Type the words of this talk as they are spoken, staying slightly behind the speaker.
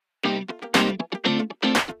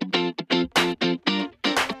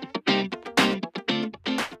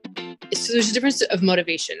So there's a difference of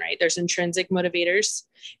motivation, right? There's intrinsic motivators.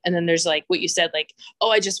 And then there's like what you said, like, oh,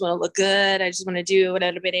 I just want to look good. I just want to do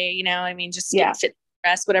whatever, just get fit,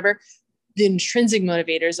 rest, whatever. The intrinsic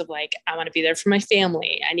motivators of like, I want to be there for my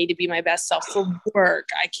family. I need to be my best self for work.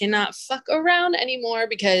 I cannot fuck around anymore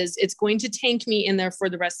because it's going to tank me, and therefore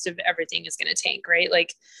the rest of everything is going to tank, right?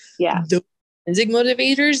 Like, the intrinsic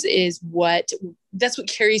motivators that's what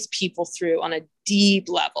carries people through on a deep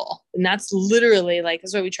level. And that's literally like,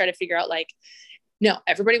 that's why we try to figure out like, no,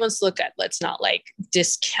 everybody wants to look good. Let's not like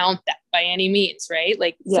discount that by any means, right?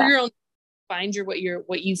 Like for your own, find what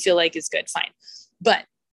you feel like is good, fine. But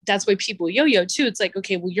that's why people yo-yo too. It's like,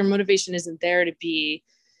 okay, well, your motivation isn't there to be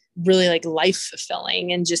really like life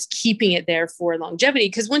fulfilling and just keeping it there for longevity.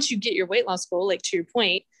 Because once you get your weight loss goal, like to your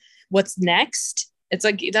point, what's next? It's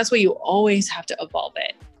like, that's why you always have to evolve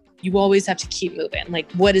it. You always have to keep moving.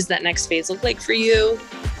 Like, what does that next phase look like for you?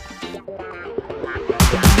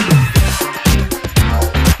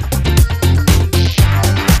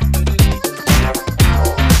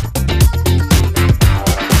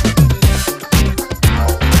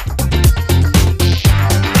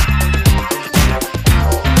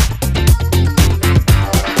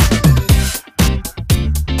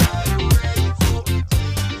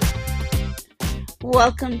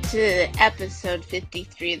 Welcome to episode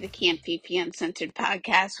 53 of the Camp Fifi Uncensored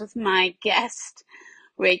podcast with my guest,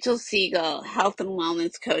 Rachel Siegel, health and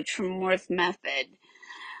wellness coach from Worth Method.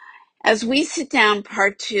 As we sit down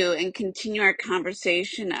part 2 and continue our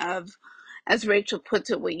conversation of, as Rachel puts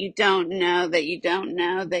it, what you don't know, that you don't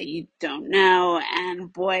know, that you don't know.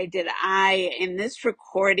 And boy, did I, in this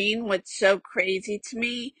recording, what's so crazy to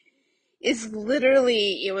me is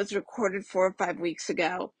literally, it was recorded 4 or 5 weeks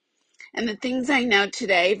ago. And the things I know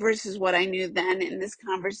today versus what I knew then in this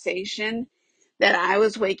conversation that I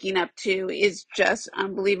was waking up to is just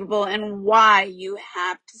unbelievable, and why you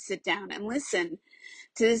have to sit down and listen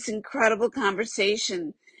to this incredible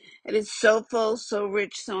conversation. It is so full, so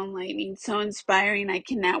rich, so enlightening, so inspiring. I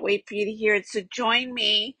cannot wait for you to hear it. So join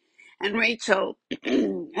me and Rachel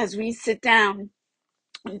as we sit down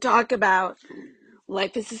and talk about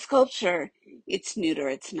life as a sculpture. It's nude or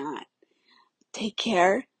it's not. Take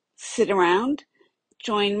care. Sit around,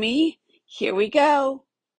 join me. Here we go.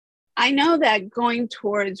 I know that going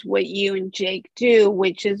towards what you and Jake do,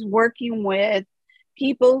 which is working with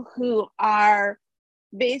people who are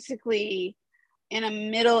basically in a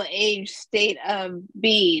middle-aged state of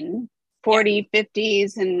being, 40,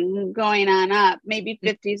 50s and going on up, maybe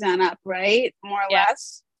 50s on up, right? More or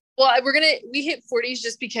less. Well, we hit 40s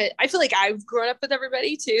just because I feel like I've grown up with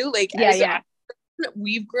everybody too. Like,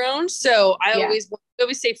 we've grown. So I always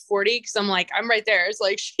say 40 because I'm like, I'm right there. It's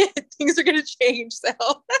like, shit, things are going to change. So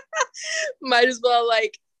might as well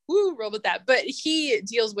like, roll with that. But he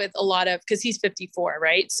deals with a lot of, because he's 54,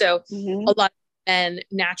 right? So a lot of men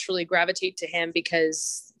naturally gravitate to him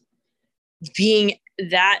because being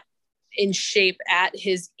that in shape at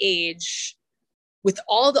his age with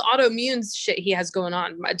all the autoimmune shit he has going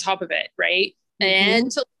on top of it, right?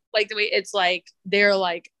 And so like the way it's like, they're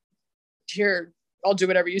like, here, I'll do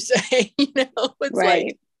whatever you say, it's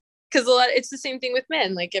like, because it's the same thing with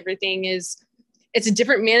men. Like it's a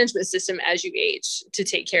different management system as you age to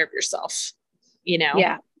take care of yourself,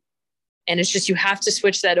 and it's just, you have to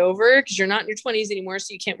switch that over because you're not in your 20s anymore.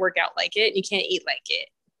 So you can't work out like it and you can't eat like it.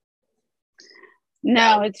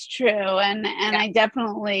 No, it's true. And I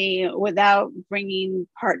definitely, without bringing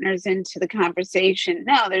partners into the conversation,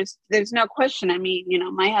 no, there's no question. I mean,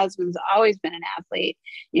 my husband's always been an athlete.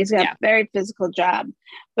 He's got a very physical job,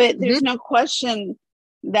 but there's no question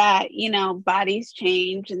that, bodies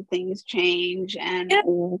change and things change and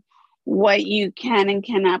what you can and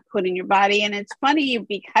cannot put in your body. And it's funny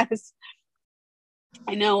because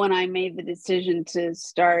I know when I made the decision to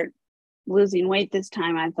start losing weight this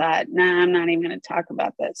time, I thought, nah, I'm not even going to talk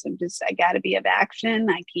about this. I got to be of action.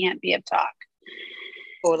 I can't be of talk.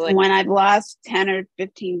 Totally. When I've lost 10 or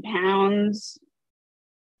 15 pounds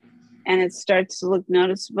and it starts to look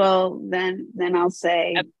noticeable, then I'll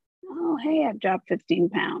say, oh, hey, I've dropped 15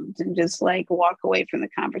 pounds, and just like walk away from the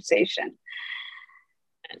conversation.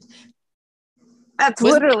 That's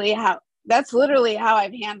literally how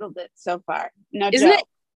I've handled it so far. No joke.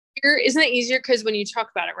 Isn't it easier? Because when you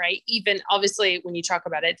talk about it, right? Even obviously when you talk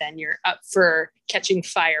about it, then you're up for catching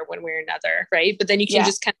fire one way or another, right? But then you can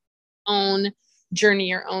just kind of own journey,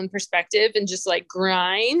 your own perspective, and just like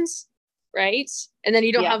grind, right? And then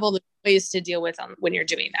you don't have all the ways to deal with when you're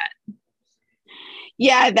doing that.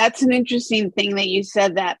 Yeah, that's an interesting thing that you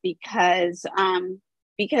said that, because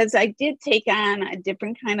because I did take on a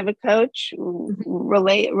different kind of a coach,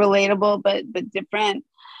 relatable, but different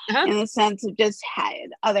in the sense of just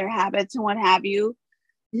had other habits and what have you.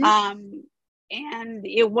 And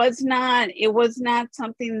it was not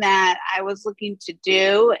something that I was looking to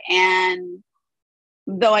do. And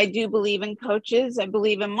though I do believe in coaches, I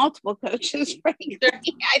believe in multiple coaches, frankly.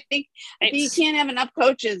 I think you can't have enough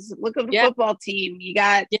coaches. Look at the football team. You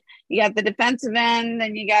got the defensive end,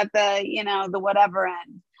 and you got the, the whatever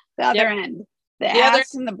end, the other end, the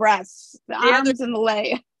ass and the breasts, the arms and the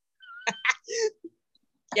leg.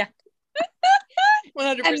 Yeah.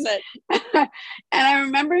 100%. And I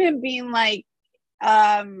remember him being like,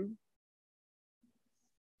 back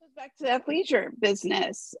to that athleisure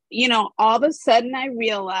business, all of a sudden I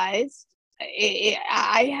realized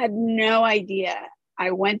I had no idea.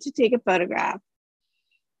 I went to take a photograph,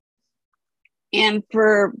 and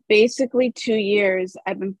for basically 2 years,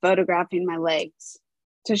 I've been photographing my legs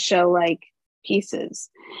to show like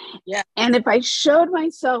pieces. Yeah. And if I showed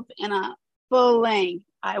myself in a full length,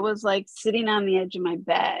 I was like sitting on the edge of my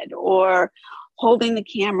bed or holding the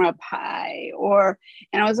camera up high,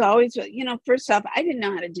 and I was always, first off, I didn't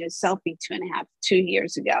know how to do a selfie 2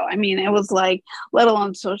 years ago. I mean, it was like, let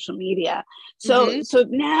alone social media. So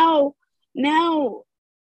now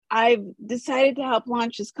I've decided to help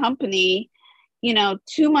launch this company,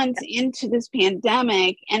 2 months into this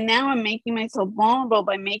pandemic. And now I'm making myself vulnerable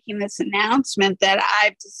by making this announcement that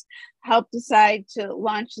I've just helped decide to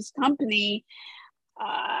launch this company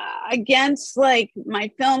against like my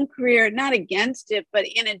film career, not against it, but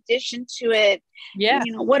in addition to it.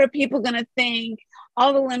 What are people going to think?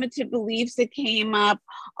 All the limited beliefs that came up,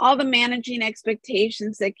 all the managing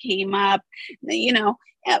expectations that came up,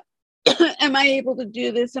 am I able to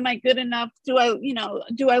do this? Am I good enough? Do I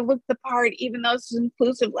look the part, even though it's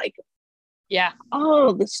inclusive, like,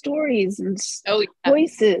 the stories and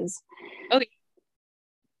voices.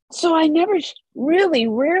 So I never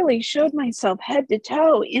rarely showed myself head to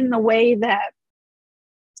toe in the way that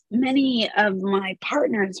many of my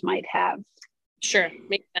partners might have. Sure.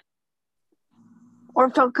 Makes sense. Or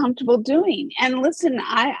felt comfortable doing. And listen,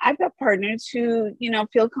 I've got partners who,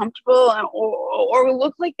 feel comfortable or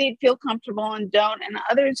look like they'd feel comfortable and don't, and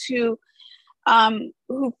others who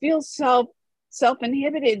feel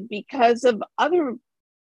self-inhibited because of other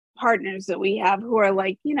partners that we have who are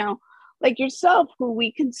like, like yourself, who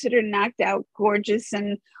we consider knocked out gorgeous,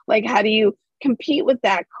 and like, how do you compete with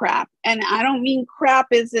that crap? And I don't mean crap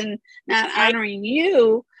as in not honoring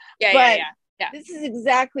you, but this is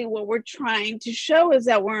exactly what we're trying to show, is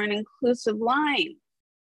that we're an inclusive line.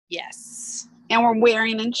 Yes. And we're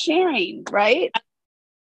wearing and sharing, right?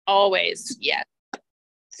 Always. Yes.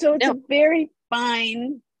 So it's a very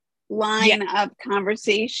fine line of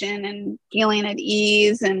conversation and feeling at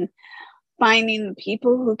ease and finding the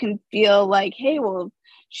people who can feel like, hey, well,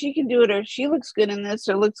 she can do it, or she looks good in this,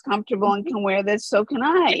 or looks comfortable and can wear this, so can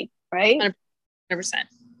I, right? 100%.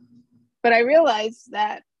 But I realized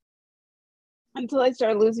that until I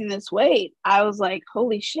started losing this weight, I was like,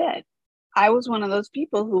 holy shit. I was one of those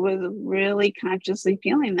people who was really consciously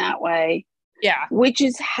feeling that way. Yeah. Which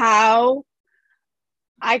is how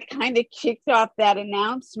I kind of kicked off that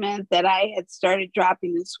announcement that I had started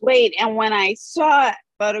dropping this weight. And when I saw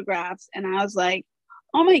photographs, and I was like,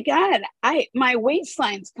 oh my God, my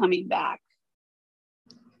waistline's coming back.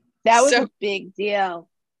 That was a big deal.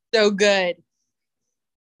 So good.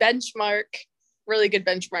 Benchmark. Really good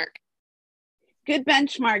benchmark. Good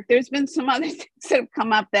benchmark. There's been some other things that have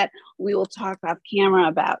come up that we will talk off camera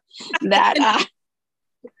about. That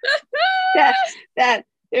that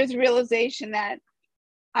there's realization that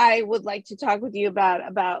I would like to talk with you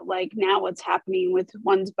about like now what's happening with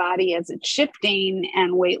one's body as it's shifting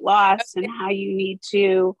and weight loss, and how you need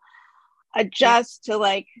to adjust to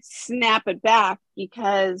like snap it back,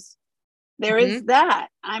 because there is that.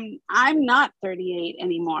 I'm not 38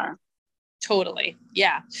 anymore. Totally.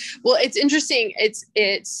 Yeah. Well, it's interesting.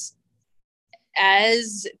 It's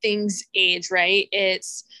as things age, right?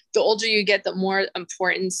 It's the older you get, the more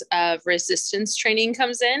importance of resistance training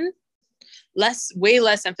comes in. Way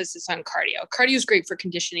less emphasis on cardio. Cardio is great for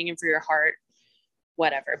conditioning and for your heart,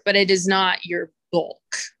 whatever, but it is not your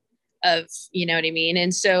bulk of, you know what I mean?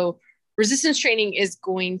 And so resistance training is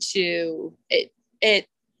going to,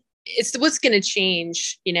 it's what's going to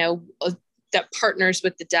change, that partners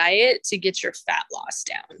with the diet to get your fat loss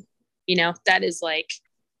down. That is like,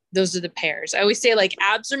 those are the pairs. I always say, like,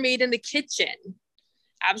 abs are made in the kitchen.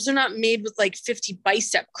 Abs are not made with like 50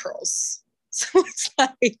 bicep curls. So it's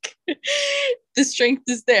like the strength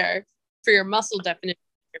is there for your muscle definition,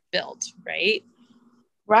 your build, right?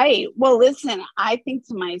 Right. Well, listen, I think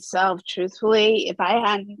to myself, truthfully, if I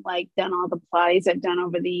hadn't like done all the Pilates I've done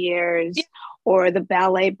over the years, Yeah. or the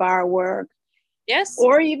ballet bar work, Yes.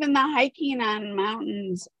 or even the hiking on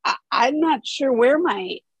mountains, I'm not sure where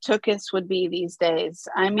my tuchus would be these days.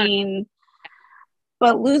 I mean,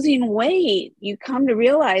 but losing weight, you come to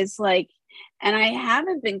realize like, and I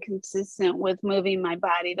haven't been consistent with moving my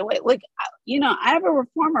body the way, like, I have a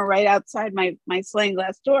reformer right outside my sliding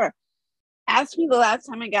glass door. Ask me the last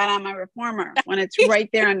time I got on my reformer when it's right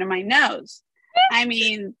there under my nose. I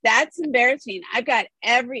mean, that's embarrassing.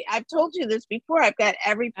 I've told you this before, I've got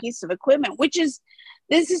every piece of equipment,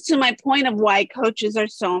 this is to my point of why coaches are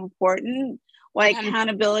so important, why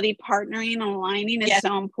accountability, partnering, and aligning is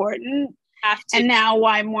so important. And now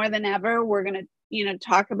why more than ever, we're going to,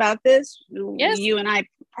 talk about this, you and I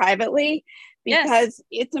privately, because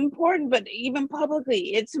it's important, but even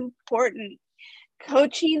publicly, it's important.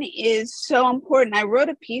 Coaching is so important. I wrote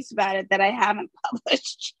a piece about it that I haven't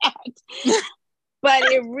published yet, but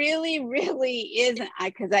it really, really isn't,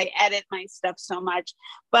 because I edit my stuff so much,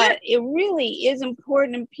 but it really is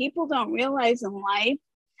important. And people don't realize in life,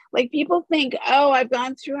 like people think, oh, I've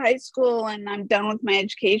gone through high school and I'm done with my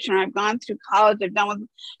education, or I've gone through college,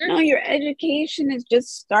 no, your education is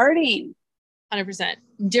just starting. 100%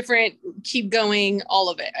 different, keep going, all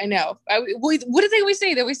of it. I know. What do they always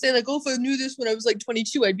say? They always say like, oh, if I knew this when I was like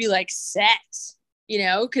 22, I'd be like set,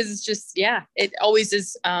 because it's just, it always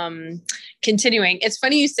is continuing. It's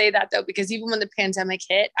funny you say that though, because even when the pandemic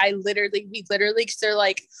hit, we literally, cause they're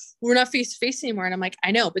like, we're not face to face anymore. And I'm like,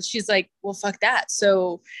 I know, but she's like, well, fuck that.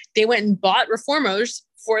 So they went and bought reformers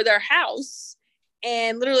for their house,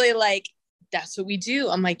 and literally like, that's what we do.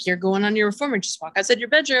 I'm like, you're going on your reformer, just walk outside your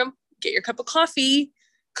bedroom, get your cup of coffee,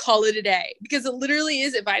 call it a day. Because it literally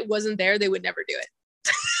is, if I wasn't there, they would never do it.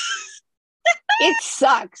 It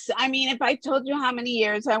sucks. I mean, if I told you how many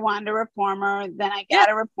years I wanted a reformer, then I got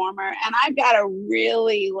a reformer, and I've got a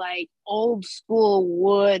really like old school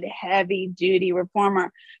wood heavy duty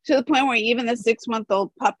reformer, to the point where even the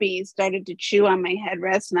 6-month-old puppy started to chew on my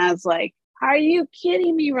headrest. And I was like, are you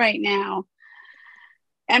kidding me right now?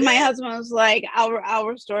 And my husband was like, I'll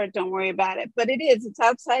restore it. Don't worry about it. But it's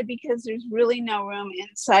outside because there's really no room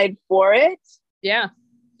inside for it. Yeah.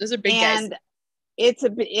 Those are big guys. It's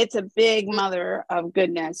a big mother of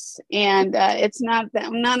goodness. And it's not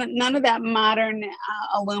that, none of that modern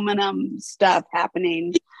aluminum stuff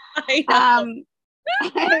happening. I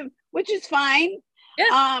know. Which is fine.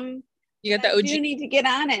 Yeah. You got the OG. I do need to get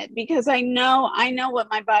on it, because I know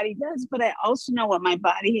what my body does, but I also know what my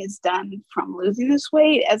body has done from losing this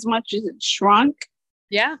weight, as much as it shrunk.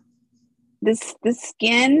 Yeah. The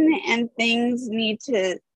skin and things need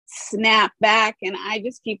to snap back. And I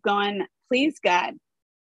just keep going, please God,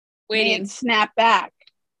 may it snap back.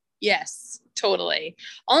 Yes, totally.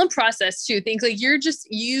 All in process too. Think like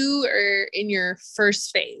you are in your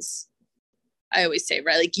first phase. I always say,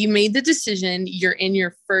 right? Like you made the decision, you're in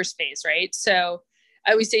your first phase, right? So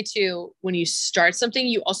I always say too, when you start something,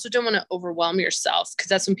 you also don't want to overwhelm yourself, because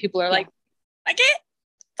that's when people are like, fuck it.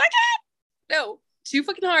 No, too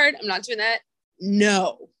fucking hard. I'm not doing that.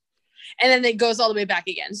 No. And then it goes all the way back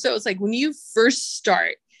again. So it's like when you first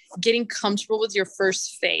start getting comfortable with your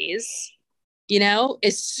first phase,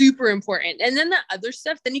 is super important. And then the other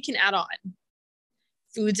stuff, then you can add on.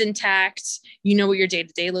 Food's intact, what your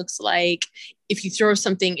day-to-day looks like. If you throw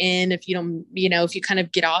something in, if you don't, if you kind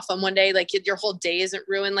of get off on one day, like your whole day isn't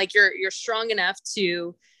ruined, like you're strong enough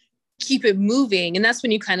to keep it moving. And that's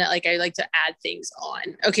when you kind of like, I like to add things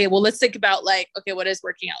on. Okay, well, let's think about like, okay, what is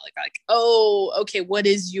working out like, oh, okay, what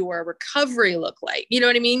is your recovery look like? You know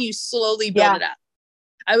what I mean? You slowly build it up.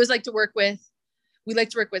 I always like to work with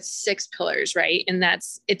 6 pillars, right? And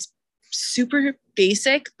it's super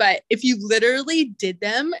basic, but if you literally did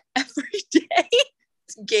them every day,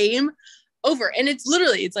 it's game over. And it's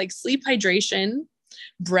like sleep, hydration,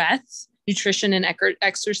 breath, nutrition, and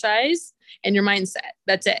exercise, and your mindset.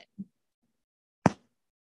 That's it.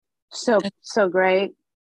 So great.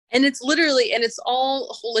 And it's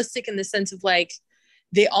all holistic in the sense of like,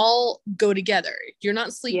 they all go together. You're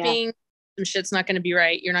not sleeping. Yeah. Some shit's not going to be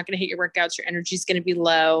right. You're not going to hit your workouts. Your energy's going to be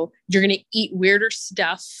low. You're going to eat weirder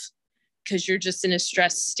stuff because you're just in a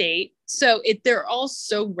stressed state. So they're all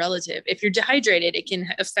so relative. If you're dehydrated, it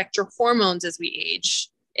can affect your hormones as we age.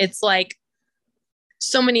 It's like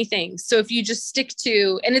so many things. So if you just stick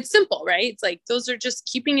to, and it's simple, right? It's like, those are just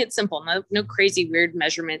keeping it simple. No crazy weird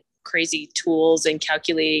measurement, crazy tools and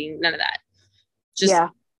calculating, none of that. Just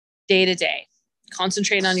day to day,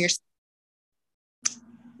 concentrate on yourself.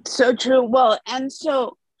 So true. Well, and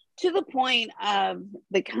so to the point of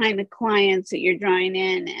the kind of clients that you're drawing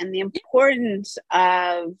in and the importance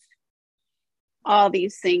of all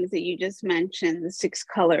these things that you just mentioned, the 6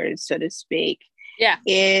 colors, so to speak,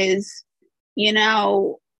 is, you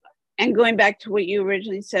know, and going back to what you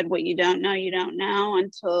originally said, what you don't know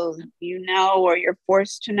until you know, or you're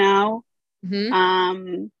forced to know,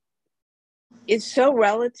 is so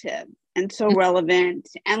relative and so relevant.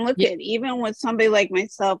 And look at, even with somebody like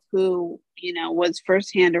myself who, you know, was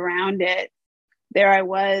firsthand around it, there I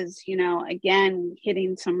was, you know, again,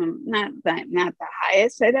 hitting some, not the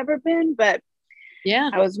highest I'd ever been, but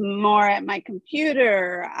I was more at my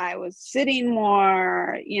computer. I was sitting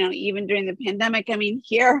more, you know, even during the pandemic. I mean,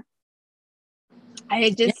 here, I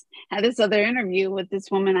had just had this other interview with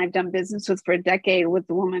this woman I've done business with for a decade, with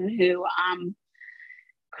the woman who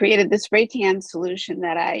created the spray tan solution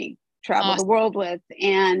that I travel the world with.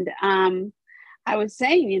 And I was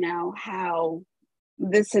saying, you know, how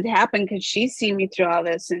this had happened because she's seen me through all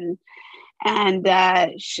this. And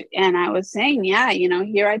I was saying, you know,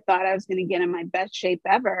 here I thought I was going to get in my best shape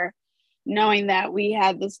ever, knowing that we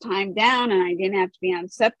had this time down and I didn't have to be on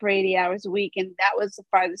set for 80 hours a week. And that was the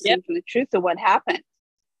farthest thing from the truth of what happened.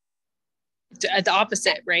 The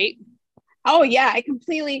opposite, right? Oh yeah, I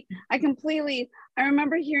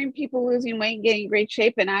remember hearing people losing weight and getting in great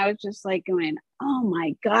shape. And I was just like going, oh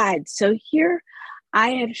my God. So here I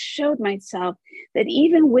have showed myself that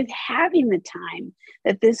even with having the time,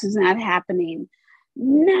 that this is not happening,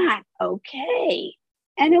 not okay.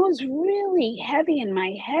 And it was really heavy in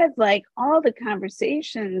my head, like all the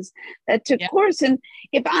conversations that took course. And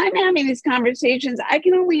if I'm having these conversations, I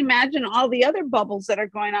can only imagine all the other bubbles that are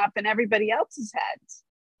going off in everybody else's heads.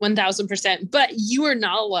 1000%. But you are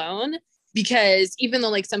not alone, because even though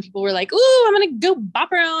like some people were like, oh, I'm going to go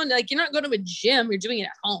bop around, like you're not going to a gym, you're doing it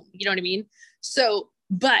at home. You know what I mean? So,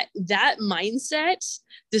 but that mindset,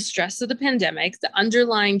 the stress of the pandemic, the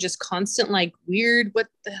underlying just constant, like weird, what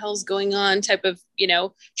the hell's going on type of, you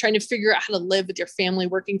know, trying to figure out how to live with your family,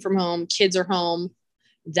 working from home, kids are home.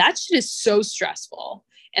 That shit is so stressful.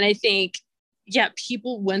 And I think,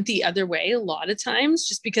 people went the other way a lot of times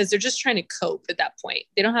just because they're just trying to cope at that point.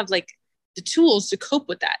 They don't have like the tools to cope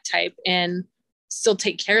with that type and still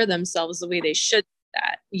take care of themselves the way they should,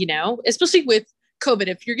 that, you know, especially with COVID.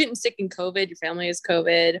 If you're getting sick in COVID, your family has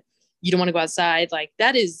COVID, you don't want to go outside, like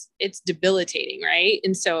it's debilitating. Right.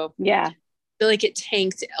 And so I feel like it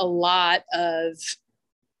tanked a lot of,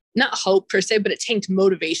 not hope per se, but it tanked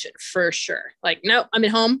motivation for sure. Like, no, I'm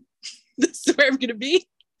at home. This is where I'm going to be.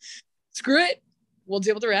 Screw it. We'll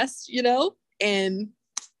deal with the rest, you know? And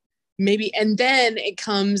maybe, and then it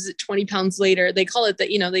comes 20 pounds later. They call it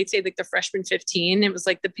that, you know, they say like the freshman 15, it was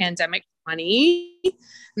like the pandemic 20.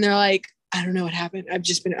 And they're like, I don't know what happened. I've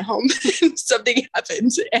just been at home. Something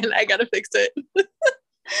happened and I got to fix it.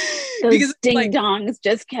 Those because ding dongs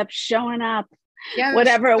just kept showing up. Yeah,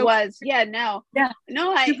 whatever it was. No,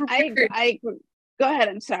 I go ahead.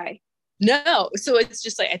 I'm sorry. No. So it's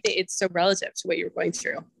just like, I think it's so relative to what you're going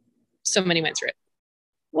through. So many went through it.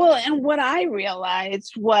 Well, and what I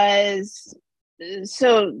realized was,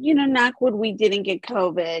 so, you know, knock wood, we didn't get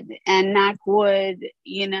COVID, and knock wood,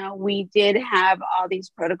 you know, we did have all these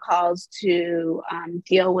protocols to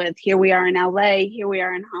deal with. Here we are in LA, here we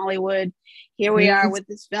are in Hollywood, here we are with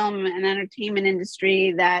this film and entertainment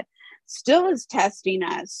industry that still is testing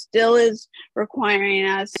us, still is requiring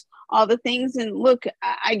us all the things. And look,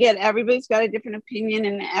 I get everybody's got a different opinion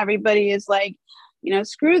and everybody is like, you know,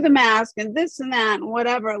 screw the mask and this and that and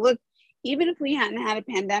whatever. Look, even if we hadn't had a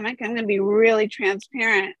pandemic, I'm going to be really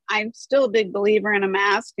transparent. I'm still a big believer in a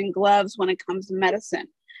mask and gloves when it comes to medicine.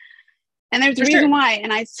 And there's a reason why.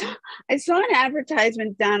 And I saw an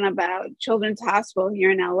advertisement done about Children's Hospital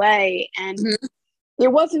here in LA, and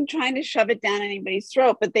there wasn't trying to shove it down anybody's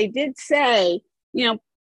throat, but they did say, you know,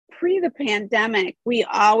 pre the pandemic, we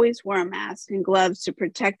always wore a mask and gloves to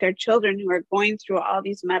protect our children who are going through all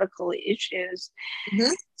these medical issues.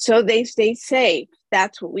 So they stay safe.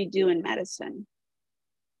 That's what we do in medicine.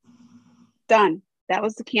 Done. That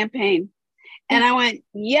was the campaign. And I went,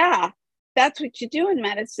 yeah, that's what you do in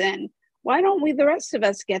medicine. Why don't we, the rest of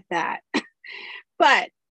us, get that? But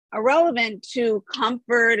irrelevant to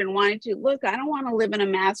comfort and wanting to, look, I don't want to live in a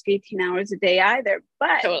mask 18 hours a day either,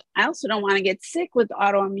 but I also don't want to get sick with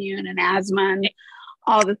autoimmune and asthma and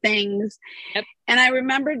all the things. And I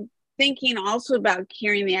remember thinking also about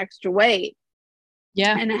carrying the extra weight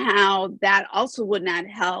and how that also would not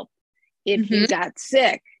help if you got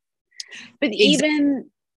sick. But even,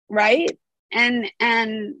 right? And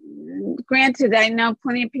granted, I know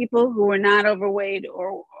plenty of people who were not overweight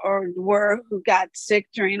or were, who got sick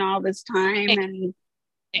during all this time.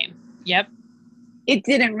 Yep. it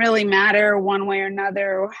didn't really matter one way or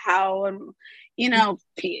another how,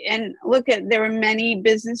 and look there were many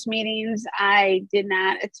business meetings I did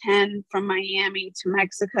not attend, from Miami to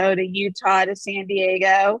Mexico to Utah to San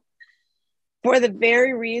Diego, for the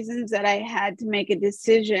very reasons that I had to make a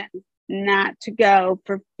decision not to go,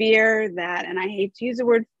 for fear that, and I hate to use the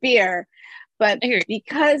word fear, but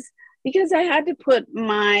because I had to put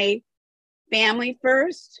my family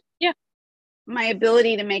first. Yeah. My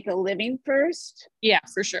ability to make a living first. Yeah,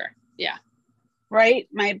 for sure. Yeah. Right.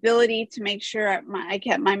 My ability to make sure I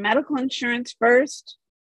kept my medical insurance first.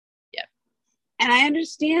 Yeah. And I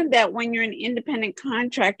understand that when you're an independent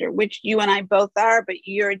contractor, which you and I both are, but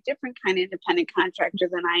you're a different kind of independent contractor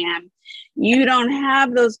than I am, you don't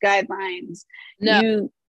have those guidelines. No.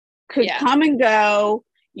 You could come and go.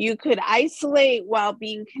 You could isolate while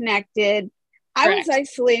being connected. Correct. I was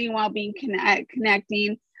isolating while being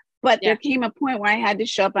connecting, but there came a point where I had to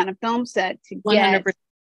show up on a film set to 100%. Get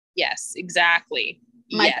yes, exactly.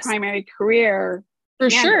 My primary career for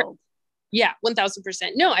handled. Sure. Yeah,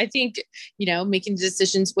 1000%. No, I think, making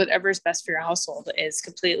decisions, whatever is best for your household, is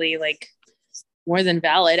completely like more than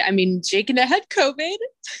valid. I mean, Jake and I had COVID.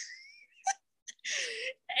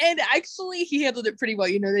 And actually he handled it pretty well.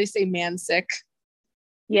 They say man sick.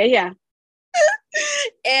 Yeah.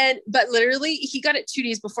 But literally he got it 2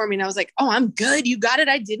 days before me, and I was like, oh, I'm good. You got it.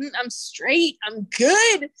 I didn't. I'm straight. I'm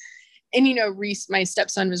good. And Reese, my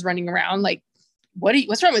stepson, was running around like,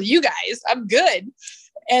 what's wrong with you guys? I'm good.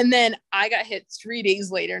 And then I got hit 3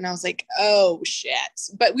 days later, and I was like, oh shit.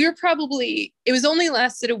 But it was only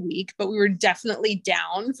lasted a week, but we were definitely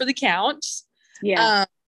down for the count. Yeah.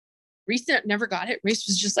 Reese never got it. Reese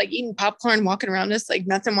was just like eating popcorn, walking around us like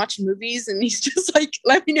nothing, watching movies. And he's just like,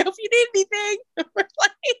 let me know if you need anything. We're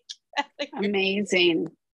like, amazing.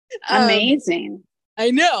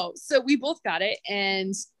 I know. So we both got it,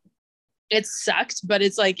 and it sucked, but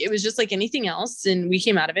it's like, it was just like anything else. And we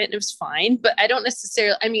came out of it and it was fine. But I don't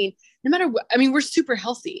necessarily, no matter what, we're super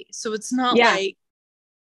healthy. So it's not like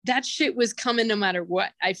that shit was coming no matter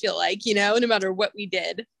what, I feel like, no matter what we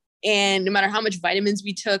did. And no matter how much vitamins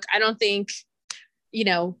we took, I don't think,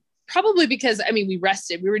 probably because, we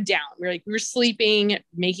rested, we were down. We were sleeping,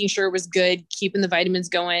 making sure it was good, keeping the vitamins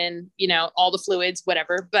going, all the fluids,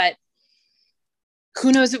 whatever. But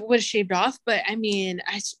who knows if it would have shaved off. But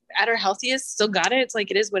at our healthiest, still got it. It's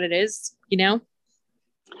like, it is what it is,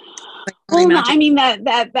 Well, no,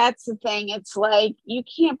 that's the thing. It's like, you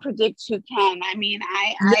can't predict who can.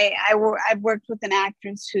 I've worked with an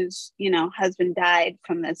actress whose, husband died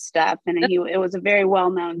from this stuff, and it was a very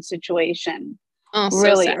well-known situation,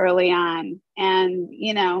 really early on. And,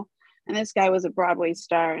 and this guy was a Broadway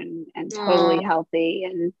star and totally healthy,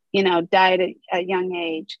 and, died at a young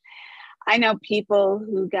age. I know people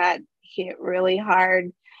who got hit really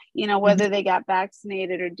hard, whether they got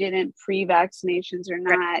vaccinated or didn't, pre-vaccinations or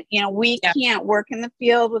not. We can't work in the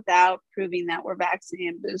field without proving that we're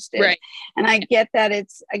vaccinated and boosted. Right. And I get that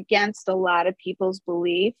it's against a lot of people's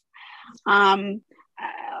belief.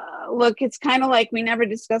 Look, it's kind of like we never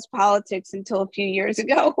discussed politics until a few years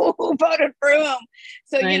ago, who voted for whom.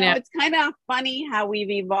 So, it's kind of funny how we've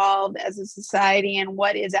evolved as a society, and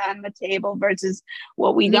what is on the table versus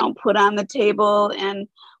what we don't put on the table, and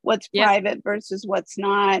what's private versus what's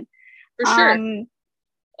not. For sure.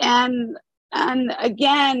 And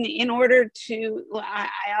again, in order to, I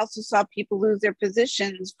also saw people lose their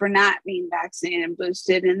positions for not being vaccinated and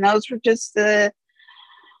boosted. And those were just the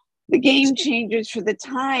game changers for the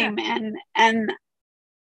time. And and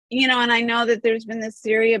I know that there's been this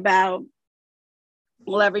theory about,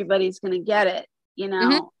 well, everybody's going to get it,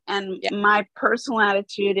 and my personal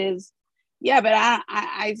attitude is, but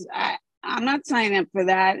I'm not signing up for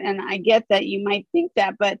that. And I get that you might think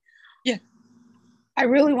that, but I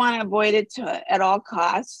really want to avoid it at all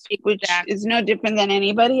costs, which is no different than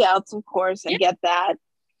anybody else. Of course, I get that.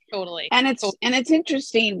 Totally. And it's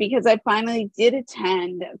interesting because I finally did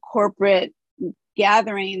attend a corporate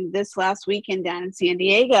gathering this last weekend down in San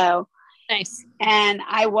Diego. Nice. And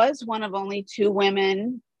I was one of only 2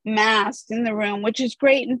 women masked in the room, which is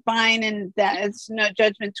great and fine. And that is no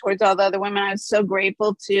judgment towards all the other women. I was so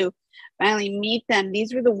grateful to finally meet them.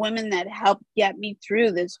 These were the women that helped get me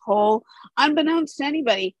through this whole, unbeknownst to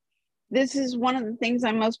anybody. This is one of the things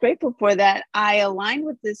I'm most grateful for, that I aligned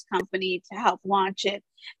with this company to help launch it,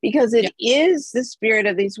 because it is the spirit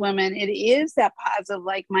of these women. It is that positive,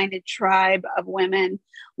 like-minded tribe of women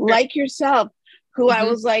like yourself, who I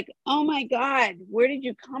was like, oh my God, where did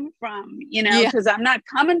you come from? Because I'm not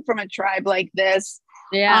coming from a tribe like this.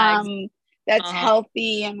 That's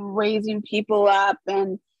healthy and raising people up.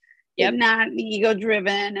 And, Yep. not ego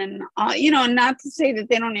driven, and not to say that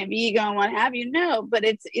they don't have ego and what have you. No, but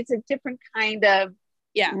it's a different kind of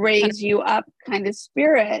raise you up kind of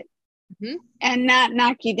spirit, and not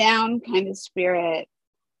knock you down kind of spirit.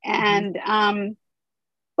 And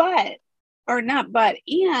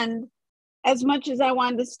and as much as I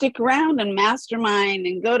wanted to stick around and mastermind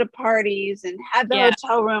and go to parties and have the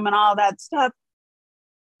hotel room and all that stuff,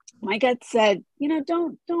 my gut said,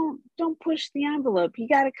 don't push the envelope. You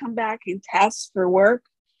got to come back and test for work.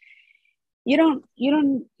 You don't,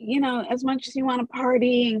 as much as you want to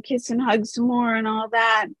party and kiss and hug some more and all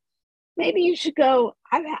that, maybe you should go.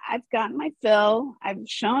 I've gotten my fill. I've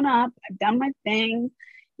shown up. I've done my thing.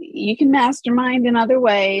 You can mastermind in other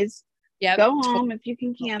ways. Yep. Go home if you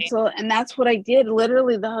can cancel. And that's what I did.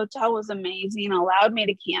 Literally, the hotel was amazing, allowed me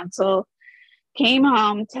to cancel. Came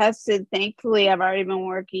home, tested. Thankfully, I've already been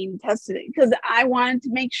working, tested it because I wanted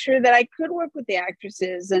to make sure that I could work with the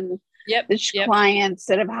actresses and the clients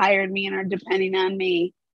that have hired me and are depending on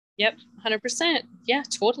me. Yep. 100%. Yeah,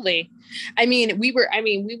 totally. I mean, we were, as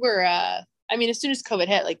soon as COVID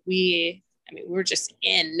hit, like we were just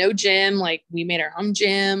in no gym. Like we made our home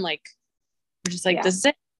gym. Like we're just like, this is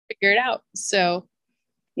it. Figure it out. So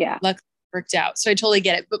luckily it worked out. So I totally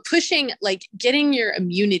get it. But pushing, like getting your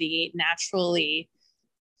immunity naturally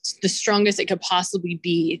the strongest it could possibly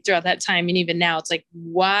be throughout that time. And even now, it's like,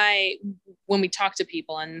 why, when we talk to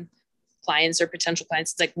people and clients or potential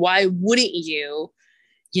clients, it's like, why wouldn't you,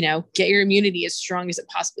 get your immunity as strong as it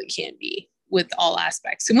possibly can be with all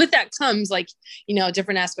aspects? And with that comes like,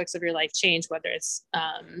 different aspects of your life change, whether it's,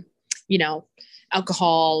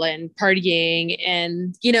 alcohol and partying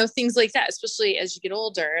and, things like that, especially as you get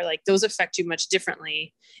older, like those affect you much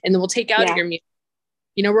differently and then we'll take out your immunity.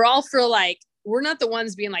 We're all for like, we're not the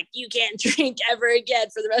ones being like, you can't drink ever again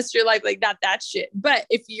for the rest of your life. Like not that shit. But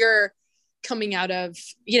if you're coming out of,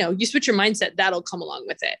 you switch your mindset, that'll come along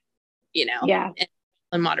with it,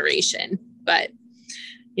 in moderation. But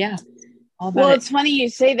it's funny you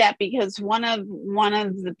say that because one of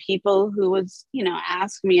the people who was,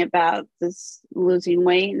 asked me about this losing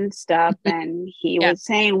weight and stuff. And he was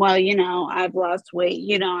saying, well, I've lost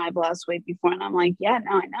weight, I've lost weight before. And I'm like, yeah,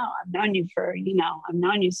 no, I know. I've known you for, I've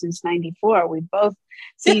known you since 94. We've both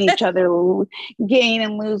seen each other gain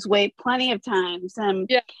and lose weight plenty of times. And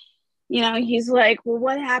he's like, well,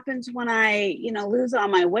 what happens when I, lose all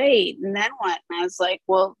my weight? And then what? And I was like,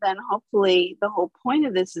 well, then hopefully the whole point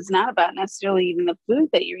of this is not about necessarily even the food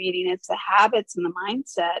that you're eating. It's the habits and the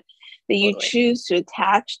mindset that you choose to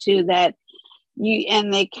attach to that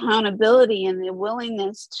and the accountability and the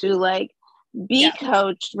willingness to like be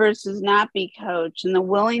coached versus not be coached, and the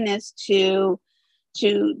willingness to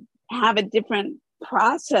have a different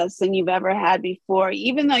process than you've ever had before.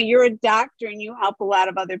 Even though you're a doctor and you help a lot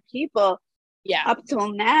of other people, up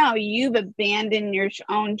till now you've abandoned your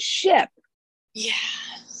own ship,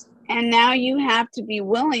 and now you have to be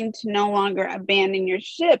willing to no longer abandon your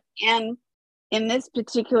ship. And in this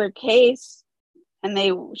particular case, and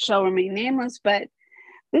they shall remain nameless, but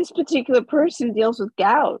this particular person deals with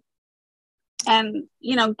gout. And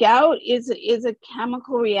gout is a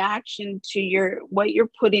chemical reaction to what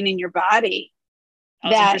you're putting in your body.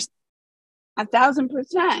 1,000%.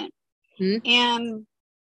 1,000%. And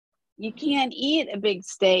you can't eat a big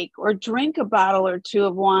steak or drink a bottle or two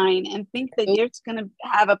of wine and think that it's going to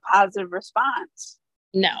have a positive response.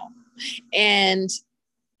 No. And,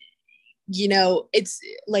 it's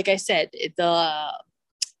like I said, the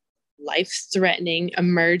life-threatening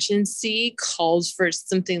emergency calls for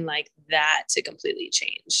something like that to completely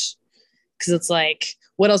change. Because it's like,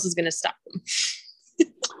 what else is going to stop them?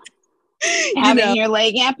 Having your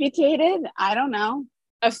leg amputated? I don't know.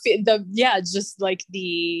 Just like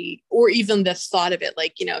or even the thought of it,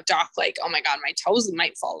 like, doc, like, oh my God, my toes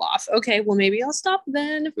might fall off. Okay, well, maybe I'll stop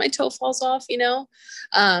then if my toe falls off,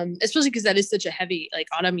 especially because that is such a heavy, like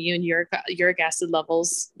autoimmune uric acid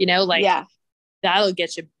levels, that'll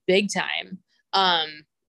get you big time.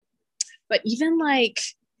 But even like,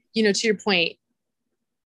 to your point,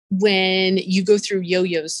 when you go through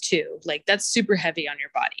yo-yos too, like that's super heavy on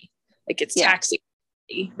your body. Like it's taxing,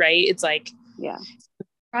 right? It's like,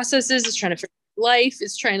 processes, it's trying to figure out life,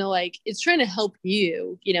 it's trying to help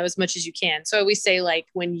you, as much as you can. So I always say, like,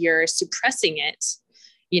 when you're suppressing it,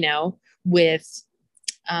 with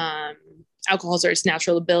alcohols or its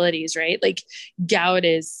natural abilities, right? Like gout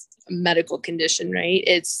is a medical condition, right?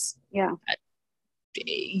 It's,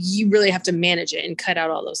 you really have to manage it and cut out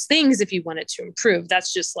all those things if you want it to improve.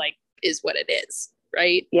 That's just like, is what it is,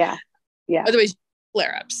 right? Yeah. Otherwise,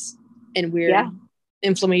 flare-ups and weird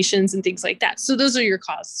inflammations and things like that. So those are your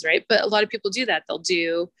causes, right? But a lot of people do that. They'll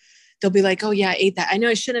do they'll be like, oh yeah, I ate that. I know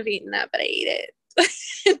I shouldn't have eaten that, but I ate it.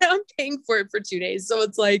 And now I'm paying for it for 2 days. So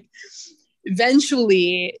it's like,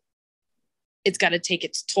 eventually it's got to take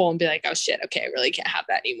its toll and be like, oh shit, okay, I really can't have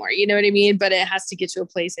that anymore. You know what I mean? But it has to get to a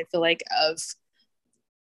place, I feel like, of,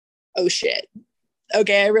 oh shit,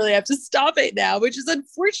 okay, I really have to stop it now, which is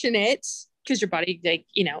unfortunate because your body, like,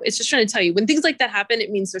 it's just trying to tell you when things like that happen,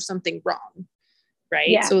 it means there's something wrong. Right.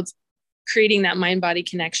 Yeah. So it's creating that mind body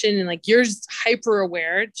connection, and like, you're just hyper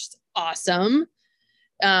aware, just awesome.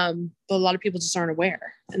 But a lot of people just aren't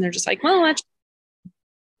aware, and they're just like, well, that's.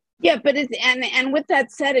 Yeah, but and with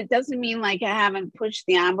that said, it doesn't mean like I haven't pushed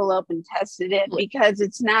the envelope and tested it, because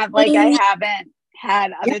it's not like I haven't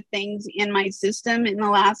had other things in my system in the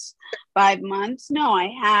last 5 months. No,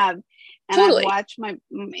 I have. And I've watched I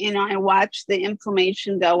watched the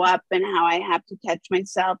inflammation go up, and how I have to catch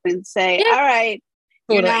myself and say, all right,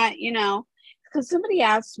 you're not, because somebody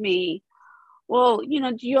asked me, well,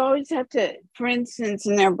 do you always have to, for instance,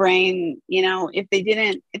 in their brain,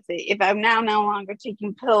 if I'm now no longer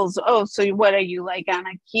taking pills, oh, so what are you, like on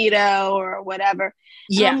a keto or whatever?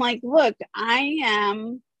 Yeah. And I'm like, look, I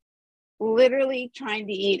am literally trying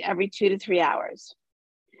to eat every 2 to 3 hours.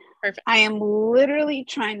 Perfect. I am literally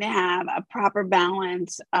trying to have a proper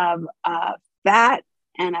balance of fat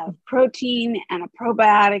and a protein and a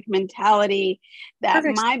probiotic mentality that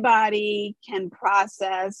my body can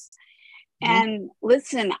process. And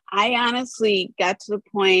listen, I honestly got to the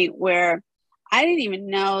point where I didn't even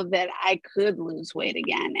know that I could lose weight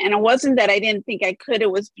again. And it wasn't that I didn't think I could.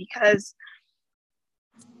 It was because,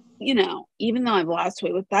 even though I've lost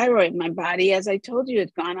weight with thyroid, my body, as I told you,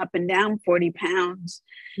 it's gone up and down 40 pounds.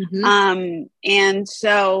 And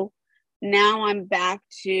so now I'm back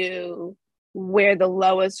to where the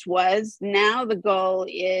lowest was. Now the goal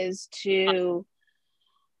is to,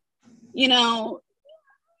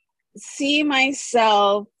 see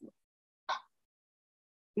myself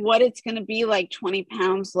what it's going to be like 20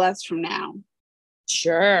 pounds less from now.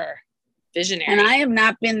 Sure. Visionary. And I have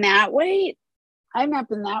not been that weight. I've not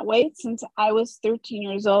been that weight since I was 13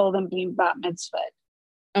 years old and being bat mitzvahed.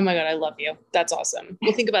 Oh my God, I love you. That's awesome.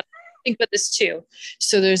 Well, think about this too.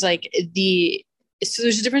 So there's like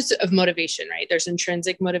there's a difference of motivation, right? There's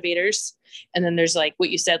intrinsic motivators. And then there's like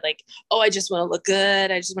what you said, like, oh, I just want to look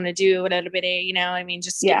good. I just want to do whatever,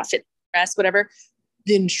 just get fit, rest, whatever.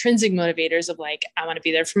 The intrinsic motivators of like, I want to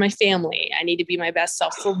be there for my family. I need to be my best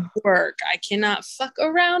self for work. I cannot fuck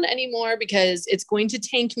around anymore because it's going to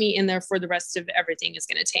tank me, and therefore the rest of everything is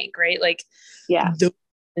going to tank, right? Like, the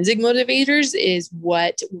intrinsic motivators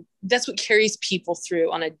that's what carries people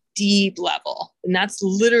through on a deep level. And that's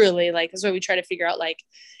literally like, that's why we try to figure out, like,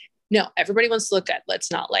 no, everybody wants to look good.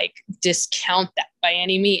 Let's not like discount that by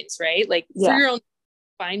any means, right? Like, for your own,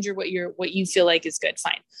 find what you feel like is good,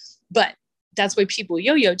 fine. But that's why people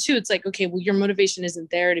yo-yo too. It's like, okay, well, your motivation isn't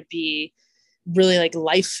there to be really like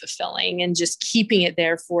life fulfilling and just keeping it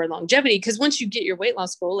there for longevity. Because once you get your weight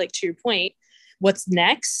loss goal, like to your point, what's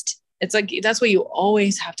next? It's like, that's why you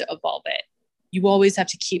always have to evolve it. You always have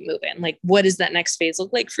to keep moving. Like, what does that next phase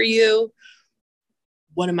look like for you?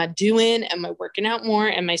 What am I doing? Am I working out more?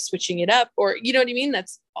 Am I switching it up? Or, you know what I mean?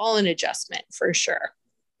 That's all an adjustment for sure.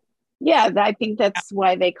 Yeah. I think that's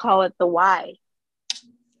why they call it the why.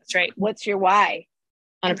 That's right. What's your why?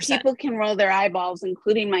 100%. People can roll their eyeballs,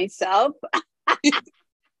 including myself. But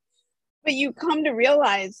you come to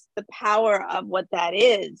realize the power of what that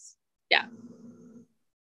is. Yeah.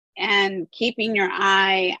 And keeping your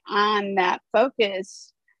eye on that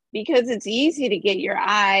focus, because it's easy to get your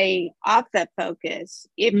eye off that focus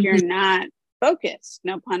if you're not focused,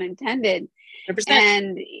 no pun intended. 100%.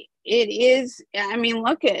 And it is,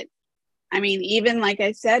 even like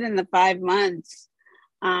I said, in the 5 months,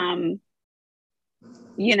 I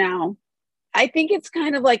think it's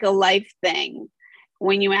kind of like a life thing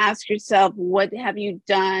when you ask yourself, what have you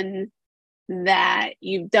done that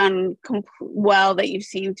you've done well, that you've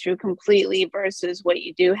seen through completely, versus what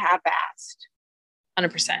you do half-assed.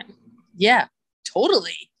 100%. Yeah,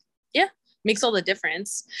 totally. Yeah. Makes all the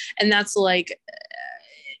difference. And that's like,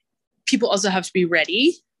 people also have to be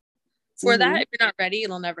ready for that. If you're not ready,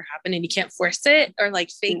 it'll never happen, and you can't force it or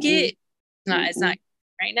like fake it. It's not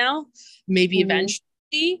right now, maybe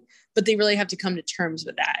eventually, but they really have to come to terms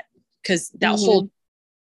with that, because that whole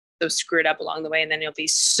so screwed up along the way. And then you'll be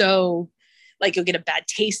so like, you'll get a bad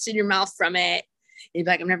taste in your mouth from it. You'll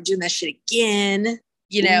be like, I'm never doing that shit again,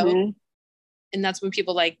 And that's when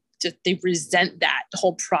people like, they resent that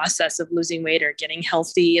whole process of losing weight or getting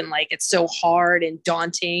healthy. And like, it's so hard and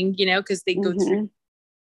daunting, because they go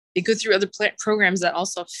through other programs that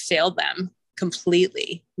also failed them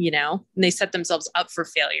completely, and they set themselves up for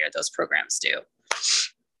failure. Those programs do.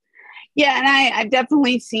 Yeah. And I've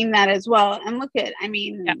definitely seen that as well. And look at, I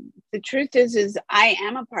mean, the truth is I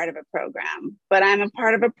am a part of a program, but I'm a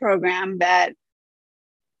part of a program that,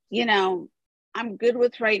 you know, I'm good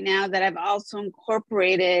with right now, that I've also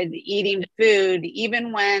incorporated eating food,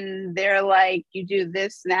 even when they're like, you do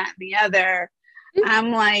this, that, and the other.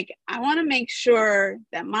 I'm like, I want to make sure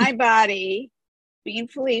that my body, being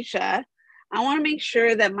Felicia, I want to make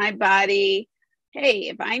sure that my body, hey,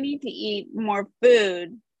 if I need to eat more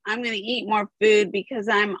food, I'm going to eat more food because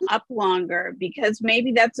I'm up longer, because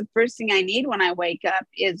maybe that's the first thing I need when I wake up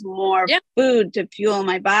is more food to fuel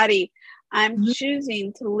my body. I'm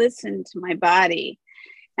choosing to listen to my body,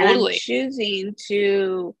 and I'm choosing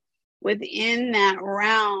to, within that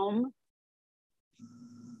realm,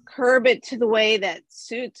 curb it to the way that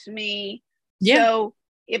suits me. So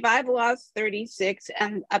if I've lost 36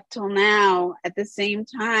 and up till now, at the same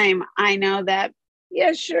time, I know that,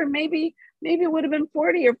 sure, maybe it would have been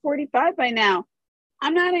 40 or 45 by now.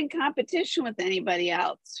 I'm not in competition with anybody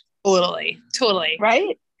else. Totally.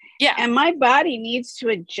 Right? Yeah. And my body needs to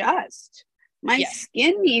adjust. My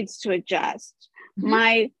skin needs to adjust.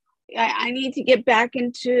 I need to get back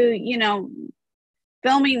into,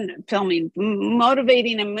 filming,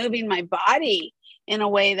 motivating and moving my body in a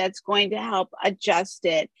way that's going to help adjust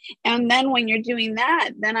it. And then when you're doing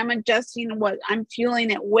that, then I'm adjusting what I'm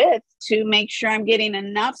fueling it with to make sure I'm getting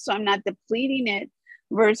enough so I'm not depleting it,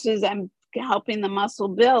 versus I'm helping the muscle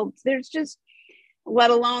build. There's just,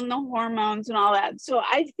 let alone the hormones and all that. So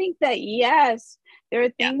I think that, yes, there are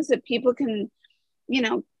things that people can,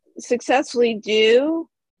 successfully do,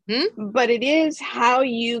 but it is how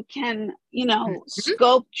you can,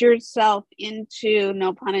 sculpt yourself into,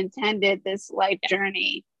 no pun intended, this life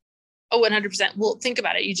journey. Oh, 100%. Well, think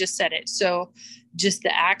about it. You just said it. So just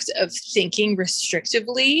the act of thinking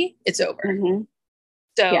restrictively, it's over.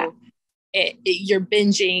 So you're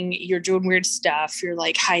binging, you're doing weird stuff, you're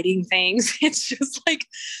like hiding things. It's just like,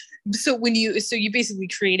 so you basically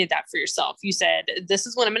created that for yourself. You said, this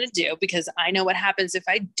is what I'm going to do because I know what happens if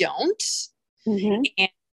I don't. And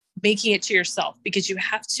making it to yourself, because you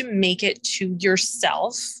have to make it to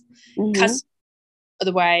yourself.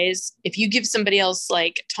 Otherwise, if you give somebody else,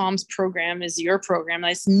 like Tom's program is your program,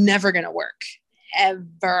 that's never going to work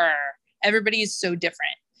ever. Everybody is so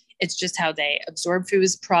different. It's just how they absorb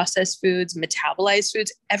foods, process foods, metabolize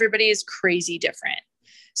foods. Everybody is crazy different.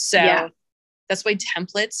 So that's why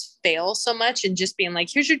templates fail so much, and just being like,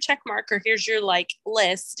 here's your check mark, or here's your like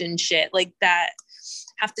list and shit like that.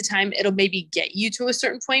 Half the time it'll maybe get you to a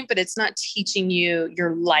certain point, but it's not teaching you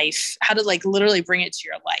your life, how to like literally bring it to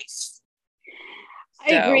your life.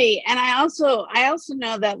 I agree. And I also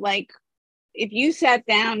know that, like, if you sat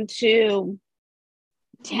down to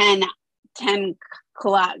 10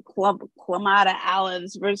 Clamato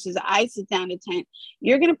olives versus I sit down to 10,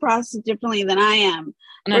 you're going to process differently than I am.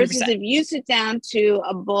 100%. Versus if you sit down to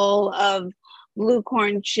a bowl of blue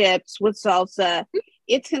corn chips with salsa,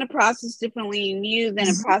 it's going to process differently in you than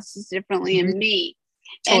it processes differently in me.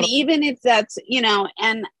 Totally. And even if that's,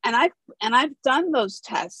 and I've done those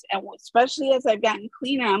tests, and especially as I've gotten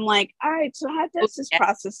cleaner, I'm like, all right, so how does this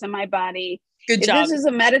process in my body? Good job. This is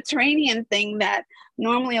a Mediterranean thing that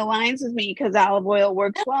normally aligns with me because olive oil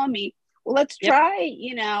works well on me. Well, let's try,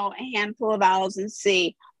 a handful of olives and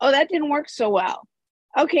see. Oh, that didn't work so well.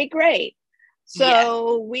 Okay, great.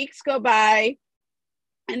 So weeks go by.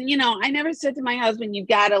 And, I never said to my husband, you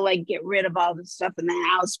got to like get rid of all the stuff in the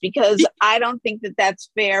house, because I don't think that that's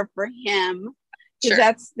fair for him,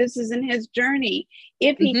 because this isn't his journey.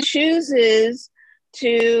 If he chooses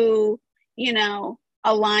to,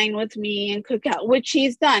 align with me and cook out, which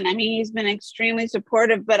he's done. I mean, he's been extremely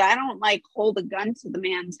supportive, but I don't like hold a gun to the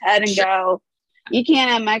man's head and go, you can't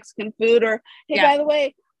have Mexican food, or, hey, by the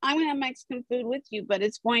way, I'm going to have Mexican food with you, but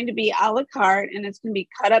it's going to be a la carte, and it's going to be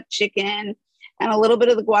cut up chicken and a little bit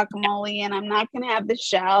of the guacamole, and I'm not going to have the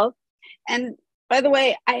shell. And by the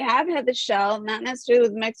way, I have had the shell, not necessarily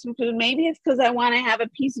with Mexican food. Maybe it's because I want to have a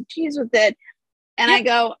piece of cheese with it. And I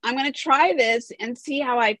go, I'm going to try this and see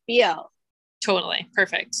how I feel. Totally.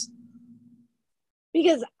 Perfect.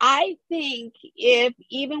 Because I think if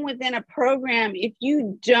even within a program, if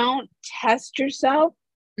you don't test yourself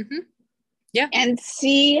and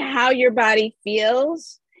see how your body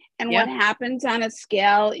feels, and what happens on a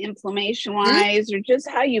scale, inflammation wise, or just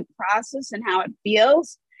how you process and how it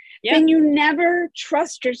feels, then you never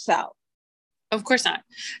trust yourself. Of course not.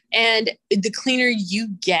 And the cleaner you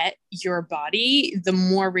get your body, the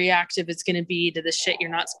more reactive it's going to be to the shit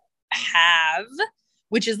you're not supposed to have,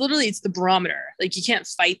 which is literally, it's the barometer. Like, you can't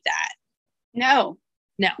fight that. No.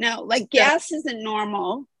 Like, gas isn't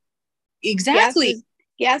normal. Exactly.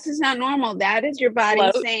 gas is not normal. That is your body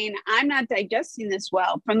Bloat. saying, I'm not digesting this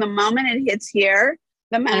well. From the moment it hits here,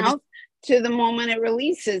 the mouth, 100%. To the moment it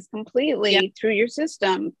releases completely through your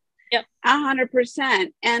system. Yep. 100%.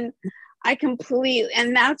 And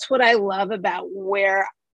and that's what I love about where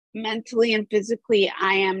mentally and physically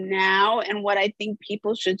I am now, and what I think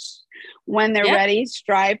people should, when they're ready,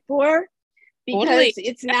 strive for, because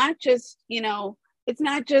it's not just, it's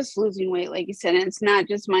not just losing weight, like you said, and it's not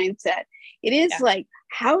just mindset. It is like,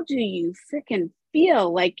 how do you freaking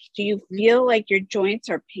feel? Like, do you feel like your joints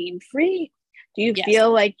are pain-free? Do you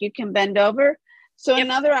feel like you can bend over? So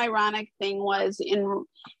another ironic thing was in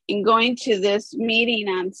going to this meeting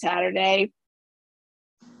on Saturday,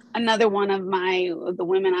 another one of the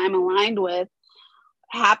women I'm aligned with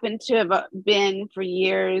happened to have been for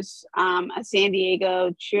years a San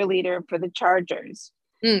Diego cheerleader for the Chargers.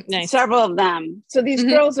 Nice. Several of them. So these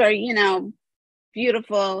girls are,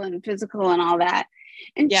 beautiful and physical and all that.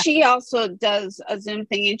 And she also does a Zoom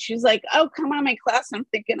thing, and she's like, oh, come on my class. I'm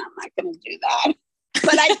thinking, I'm not going to do that.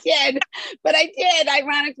 But I did.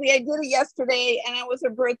 Ironically, I did it yesterday, and it was her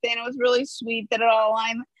birthday, and it was really sweet that it all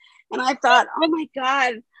aligned. And I thought, oh my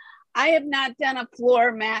God, I have not done a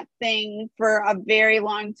floor mat thing for a very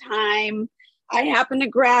long time. I happened to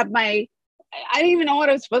grab I didn't even know what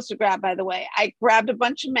I was supposed to grab, by the way. I grabbed a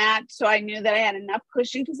bunch of mats, so I knew that I had enough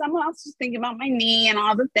cushion, because I'm also thinking about my knee and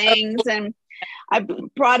all the things. And I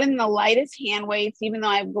brought in the lightest hand weights, even though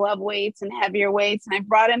I have glove weights and heavier weights. And I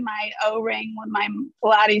brought in my O-ring with my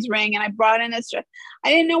Pilates ring. And I brought in I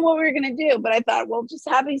didn't know what we were going to do, but I thought, well, just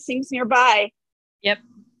have these things nearby. Yep.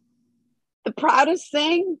 The proudest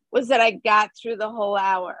thing was that I got through the whole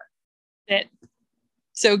hour.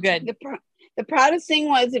 So good. The proudest thing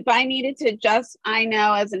was, if I needed to adjust, I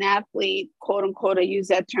know as an athlete, quote unquote, I use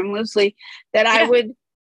that term loosely, that I would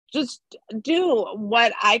just do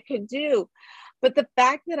what I could do. But the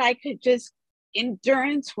fact that I could just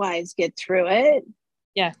endurance wise get through it.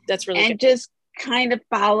 Yeah, that's really and good. Just kind of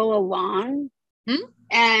follow along.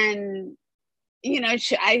 And,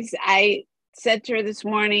 I said to her this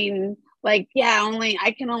morning, like,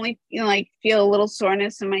 I can only feel a little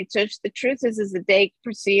soreness in my tush. The truth is the day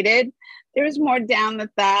proceeded, there was more down the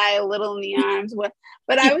thigh, a little in the arms.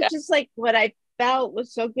 But I was just like, what I felt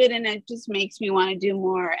was so good, and it just makes me want to do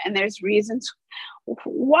more. And there's reasons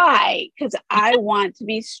why, because I want to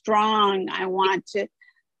be strong. I want to,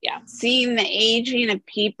 seeing the aging of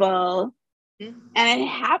people. And it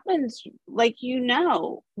happens, like,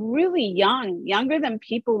 really younger than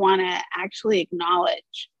people want to actually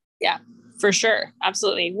acknowledge. Yeah, for sure.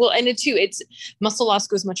 Absolutely. Well, and it's muscle loss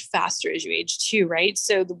goes much faster as you age too, right?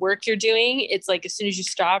 So the work you're doing, it's like, as soon as you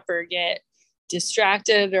stop or get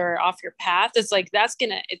distracted or off your path, it's like,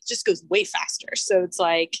 it just goes way faster. So it's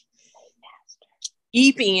like,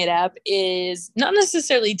 keeping it up is not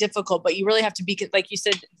necessarily difficult, but you really have to be, like you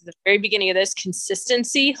said at the very beginning of this,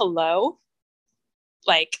 consistency. Hello.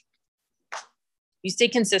 Like, you stay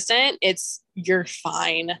consistent, you're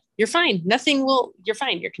fine. You're fine. You're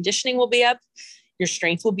fine. Your conditioning will be up. Your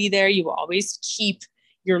strength will be there. You will always keep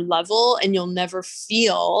your level, and you'll never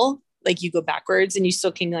feel like you go backwards, and you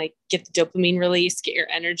still can like get the dopamine release, get your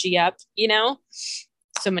energy up,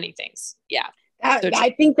 so many things. Yeah.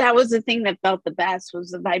 I think that was the thing that felt the best,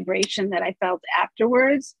 was the vibration that I felt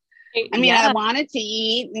afterwards. I mean, I wanted to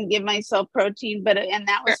eat and give myself protein, and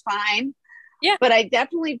that was fine. Yeah. But I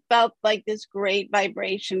definitely felt like this great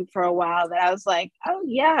vibration for a while, that I was like, oh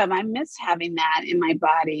yeah, I miss having that in my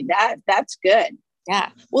body. That's good. Yeah.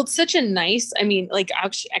 Well, it's such a nice, like,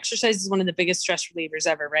 exercise is one of the biggest stress relievers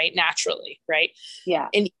ever, right? Naturally. Right. Yeah.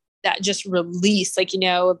 And that just release, like,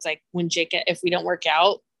 it's like when if we don't work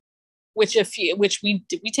out, which we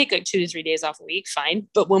take like 2 to 3 days off a week, fine.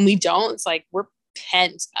 But when we don't, it's like, we're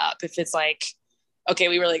pent up. If it's like, okay,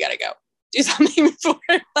 we really got to go do something before,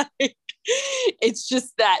 like, it's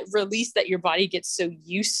just that release that your body gets so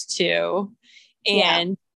used to.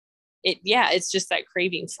 And it's just that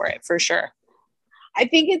craving for it, for sure. I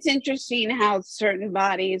think it's interesting how certain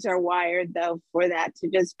bodies are wired, though, for that to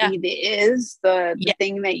just be the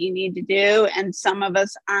thing that you need to do. And some of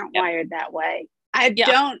us aren't wired that way. I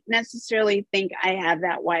don't necessarily think I have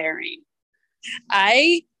that wiring.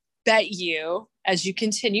 I bet you, as you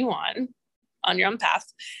continue on your own path,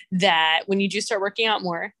 that when you do start working out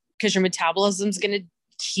more, because your metabolism is going to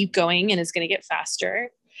keep going and it's going to get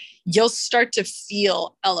faster, you'll start to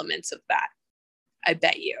feel elements of that. I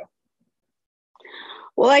bet you.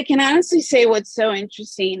 Well, I can honestly say what's so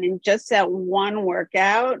interesting in just that one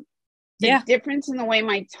workout, the difference in the way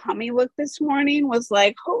my tummy looked this morning was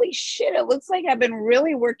like, holy shit, it looks like I've been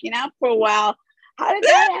really working out for a while. How did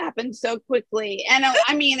that happen so quickly? And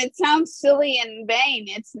I mean, it sounds silly and vain.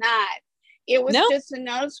 It's not. It was just a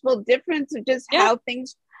noticeable difference of just how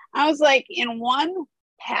things, I was like, in one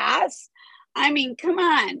pass, I mean, come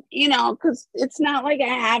on, you know, because it's not like I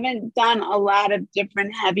haven't done a lot of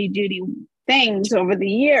different heavy duty things over the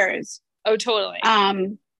years. Oh, totally.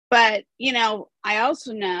 But, you know, I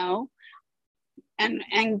also know,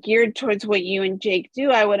 and geared towards what you and Jake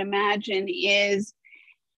do, I would imagine, is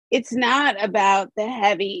it's not about the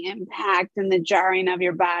heavy impact and the jarring of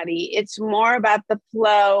your body. It's more about the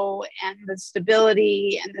flow and the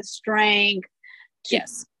stability and the strength to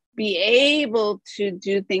be able to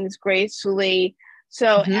do things gracefully.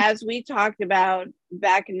 So as we talked about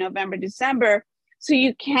back in November, December, so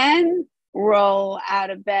you can roll out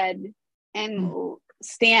of bed and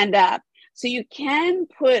stand up. So you can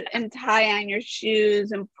put and tie on your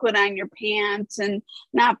shoes and put on your pants and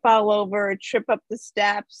not fall over or trip up the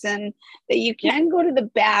steps, and that you can go to the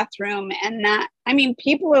bathroom and not, I mean,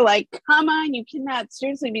 people are like, come on, you cannot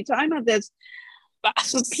seriously be talking about this. But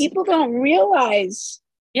people don't realize.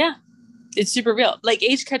 Yeah, it's super real. Like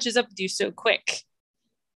age catches up with you so quick.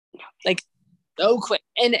 Like so quick.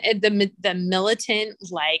 And the militant,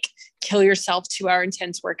 like kill yourself 2-hour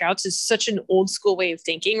intense workouts is such an old school way of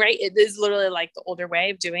thinking, right? It is literally like the older way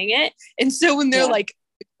of doing it. And so when they're like,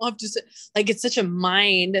 like, it's such a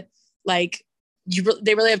mind, like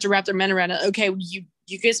they really have to wrap their mind around it. Okay,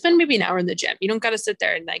 you can spend maybe an hour in the gym. You don't got to sit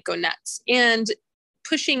there and like go nuts. And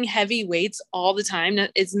pushing heavy weights all the time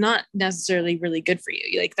is not necessarily really good for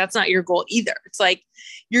you. Like that's not your goal either. It's like,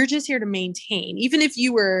 you're just here to maintain. Even if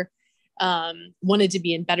you were wanted to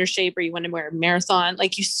be in better shape or you want to wear a marathon,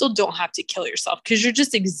 like you still don't have to kill yourself, because you're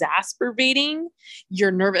just exacerbating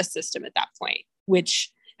your nervous system at that point,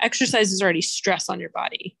 which exercise is already stress on your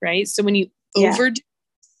body, right? So when you overdo,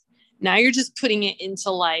 now you're just putting it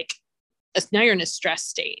into like, now you're in a stress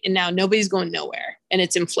state, and now nobody's going nowhere, and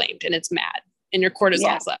it's inflamed and it's mad and your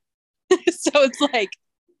cortisol's up. So it's like,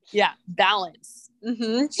 balance.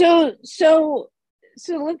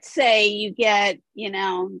 So let's say you get, you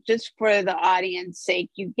know, just for the audience sake,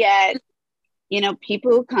 you get, you know,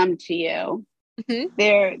 people who come to you,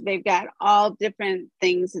 they've got all different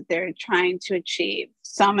things that they're trying to achieve.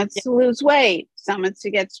 Some it's to lose weight, some it's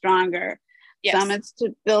to get stronger, some it's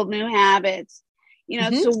to build new habits, you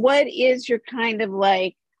know. So what is your kind of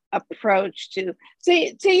like approach to,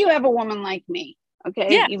 say you have a woman like me,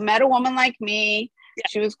 okay? You met a woman like me.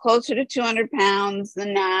 She was closer to 200 pounds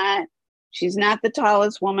than that. She's not the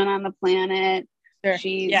tallest woman on the planet.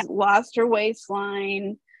 She's lost her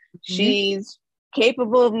waistline. She's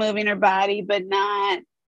capable of moving her body, but not,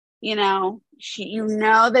 you know, you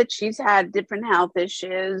know that she's had different health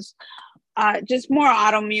issues, just more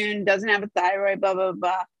autoimmune, doesn't have a thyroid, blah, blah,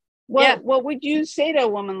 blah. What would you say to a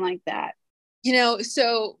woman like that? You know,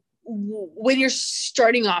 so when you're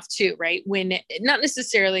starting off too, right? When not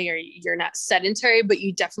necessarily you're not sedentary, but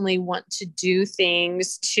you definitely want to do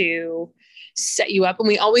things to set you up. And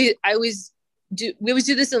we always do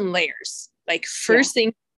this in layers. Like first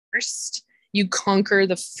thing first, you conquer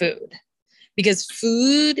the food, because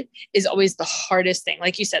food is always the hardest thing.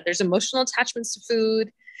 Like you said, there's emotional attachments to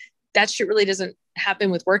food. That shit really doesn't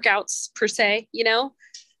happen with workouts per se, you know.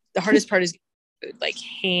 The hardest part is food, like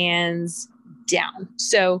hands down.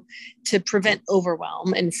 So to prevent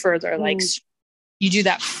overwhelm and further, like you do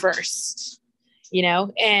that first, you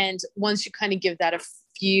know. And once you kind of give that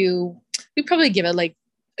we probably give it like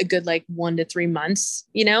a good like 1 to 3 months,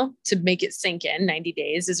 you know, to make it sink in. 90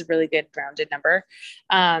 days is a really good rounded number.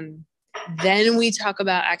 Then we talk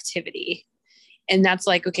about activity, and that's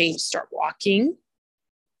like, okay, you start walking,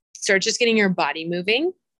 start just getting your body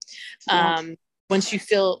moving. Once you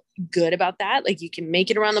feel good about that, like you can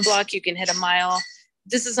make it around the block, you can hit a mile.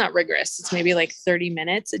 This is not rigorous. It's maybe like 30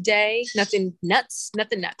 minutes a day. Nothing nuts,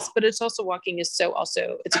 but it's also walking is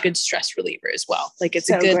it's a good stress reliever as well. Like it's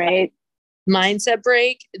so a good mindset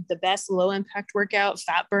break, the best low impact workout,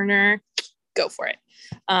 fat burner, go for it.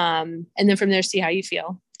 And then from there, see how you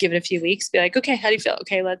feel. Give it a few weeks, be like, okay, how do you feel?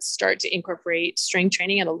 Okay, let's start to incorporate strength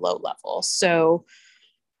training at a low level. So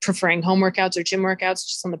preferring home workouts or gym workouts,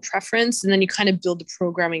 just on the preference. And then you kind of build the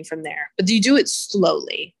programming from there, but you do it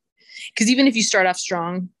slowly. Because even if you start off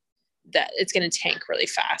strong, that it's going to tank really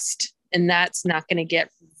fast, and that's not going to get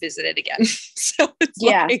visited again. So it's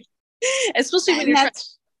like, especially when you're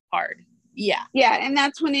hard. Yeah. And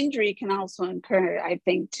that's when injury can also occur, I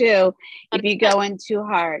think, too, if 100%. You go in too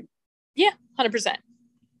hard. 100%.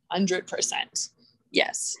 100%.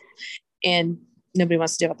 Yes. And nobody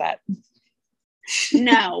wants to deal with that.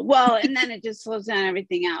 No, well, and then it just slows down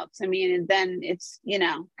everything else. I mean, and then it's,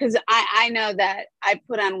 because I know that I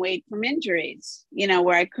put on weight from injuries,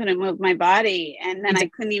 where I couldn't move my body, and then I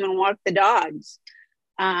couldn't even walk the dogs.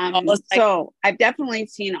 So I've definitely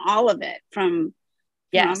seen all of it from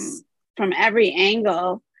every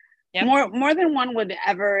angle, yep. more than one would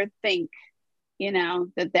ever think,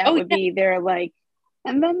 that would be their like,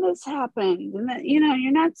 and then this happened, and then,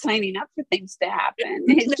 you're not signing up for things to happen.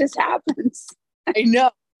 It just happens. I know.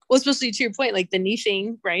 Well, especially to your point, like the knee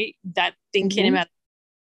thing, right? That thing came out.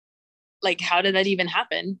 Like, how did that even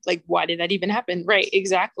happen? Like, why did that even happen? Right.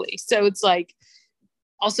 Exactly. So it's like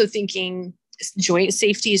also thinking joint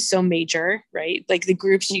safety is so major, right? Like the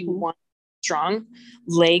groups you want strong,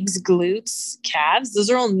 legs, glutes, calves, those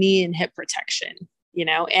are all knee and hip protection,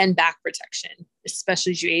 and back protection,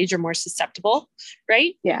 especially as you age, are more susceptible,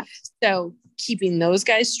 right? Yeah. So keeping those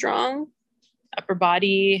guys strong, upper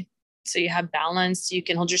body, so you have balance, so you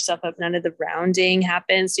can hold yourself up, none of the rounding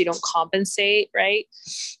happens, so you don't compensate, right?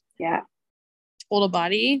 Yeah. Total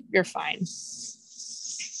body, you're fine.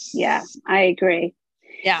 Yeah, I agree.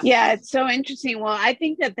 Yeah. Yeah, it's so interesting. Well, I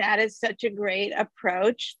think that is such a great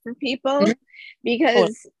approach for people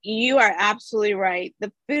because you are absolutely right.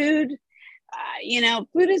 The food,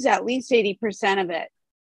 food is at least 80% of it.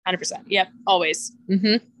 100%. Yep. Always.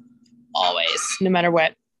 Always, no matter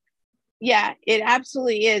what. Yeah, it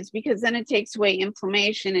absolutely is, because then it takes away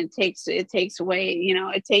inflammation. It takes away,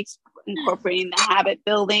 it takes incorporating the habit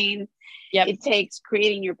building. Yep. It takes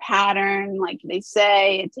creating your pattern. Like they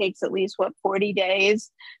say, it takes at least 40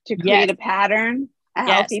 days to create a pattern, a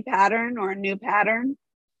healthy pattern or a new pattern.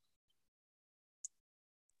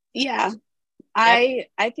 Yeah. Yep.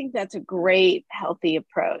 I think that's a great healthy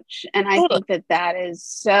approach. And I think that is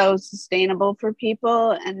so sustainable for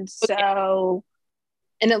people and so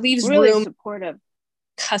and it leaves really room supportive.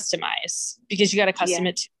 Customize, because you got to custom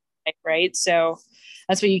it to, right? So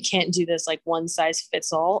that's why you can't do this like one size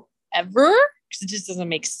fits all ever, because it just doesn't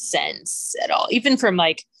make sense at all. Even if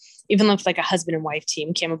like a husband and wife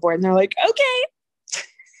team came aboard and they're like, okay,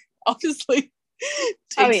 obviously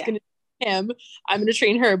Tate's gonna him, I'm gonna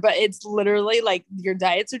train her, but it's literally like your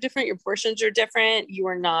diets are different, your portions are different, you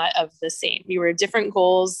are not of the same, you are different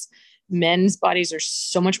goals. Men's bodies are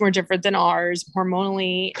so much more different than ours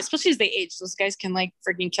hormonally, especially as they age. Those guys can like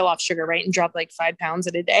freaking kill off sugar, right? And drop like 5 pounds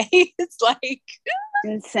in a day. It's like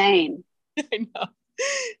insane. I know.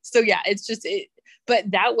 So yeah, it's just it.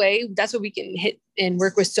 But that way, that's what we can hit and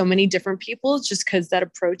work with so many different people, just because that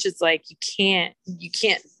approach is like, you can't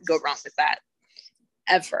go wrong with that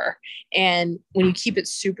ever. And when you keep it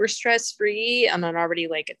super stress-free on an already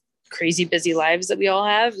like crazy busy lives that we all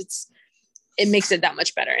have, it makes it that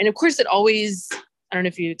much better. And of course it always, I don't know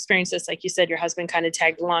if you experienced this, like you said, your husband kind of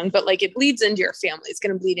tagged along, but like it bleeds into your family. It's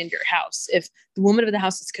going to bleed into your house. If the woman of the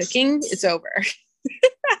house is cooking, it's over.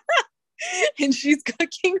 And she's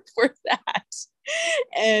cooking for that.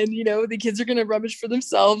 And, the kids are going to rummage for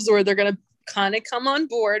themselves, or they're going to kind of come on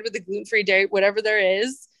board with the gluten-free diet, whatever there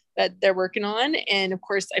is that they're working on. And of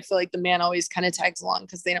course, I feel like the man always kind of tags along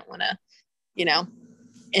because they don't want to,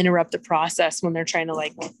 interrupt the process when they're trying to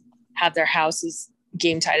like have their house as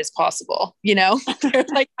game tight as possible. They're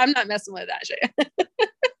like, I'm not messing with that shit.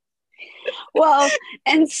 Well,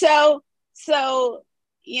 and so,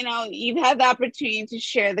 you've had the opportunity to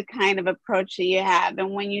share the kind of approach that you have.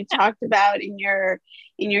 And when you talked about in your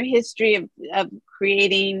history of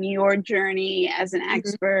creating your journey as an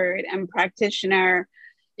expert and practitioner,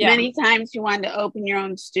 many times you wanted to open your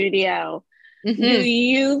own studio. Do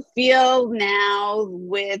you feel now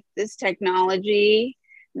with this technology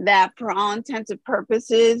that for all intents and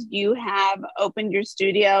purposes, you have opened your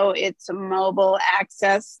studio? It's a mobile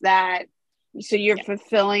access so you're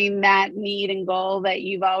fulfilling that need and goal that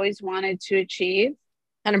you've always wanted to achieve?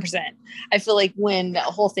 100%. I feel like when the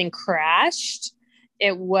whole thing crashed,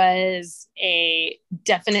 it was a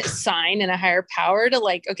definite sign and a higher power to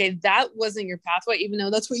like, okay, that wasn't your pathway, even though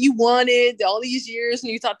that's what you wanted all these years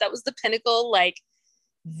and you thought that was the pinnacle. Like,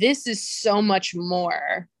 this is so much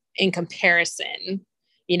more in comparison,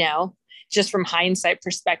 just from hindsight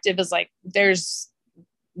perspective, is like,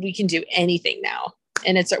 we can do anything now.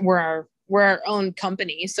 And we're our own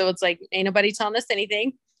company. So it's like, ain't nobody telling us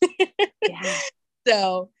anything. Yeah.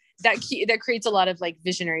 So that creates a lot of like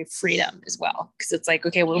visionary freedom as well. Cause it's like,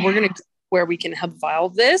 okay, well, we're going to where we can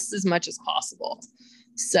evolve this as much as possible.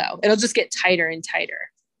 So it'll just get tighter and tighter.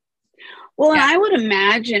 Well, and I would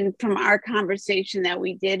imagine from our conversation that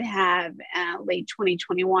we did have late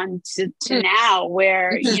 2021 to now,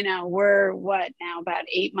 where, we're about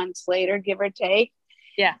 8 months later, give or take.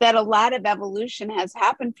 Yeah. that a lot of evolution has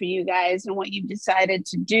happened for you guys and what you've decided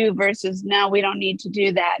to do versus no, we don't need to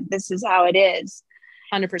do that. This is how it is.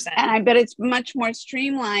 100%. And I bet it's much more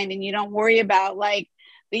streamlined and you don't worry about like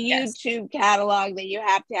the YouTube catalog that you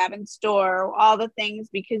have to have in store, all the things,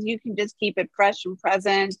 because you can just keep it fresh and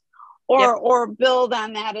present or build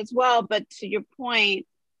on that as well. But to your point,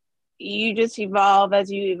 you just evolve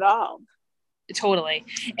as you evolve. Totally.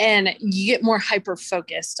 And you get more hyper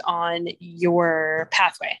focused on your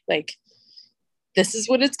pathway. Like, this is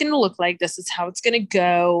what it's going to look like. This is how it's going to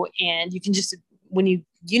go. And you can just, when you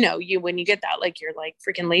get that, like, you're like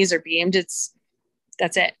freaking laser beamed,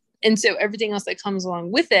 that's it. And so everything else that comes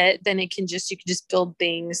along with it, then you can just build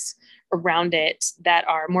things around it that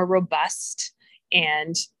are more robust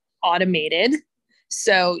and automated.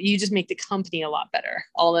 So you just make the company a lot better,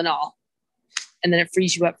 all in all. And then it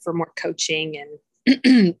frees you up for more coaching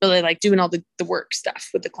and really like doing all the work stuff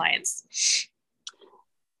with the clients.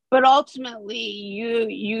 But ultimately,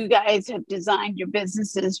 you guys have designed your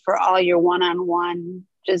businesses for all your one-on-one,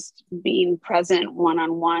 just being present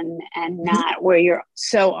one-on-one, and not where you're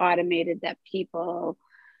so automated that people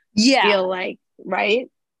feel like, right?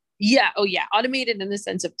 Yeah. Oh yeah. Automated in the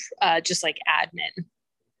sense of just like admin,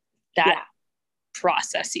 that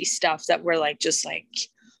processy stuff that we're like, just like,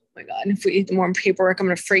 oh my God, if we eat more paperwork, I'm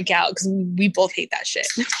going to freak out, because we both hate that shit.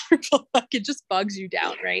 It just bugs you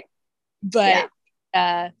down. Right. But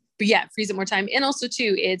yeah, it frees up more time. And also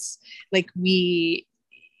too, it's like we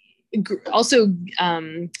also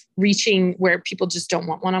reaching where people just don't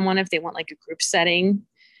want one-on-one. If they want like a group setting,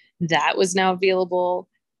 that was now available.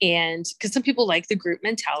 And because some people like the group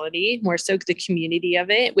mentality more so, the community of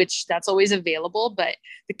it, which that's always available, but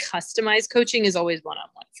the customized coaching is always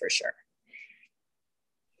one-on-one for sure.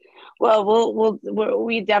 Well,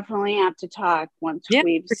 we definitely have to talk once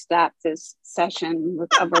we've stopped this session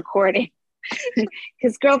of recording,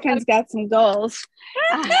 because girlfriend's got some goals.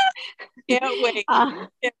 Can't wait.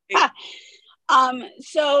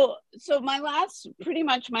 So my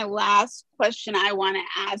last question I want to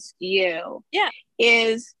ask you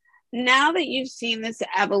is, now that you've seen this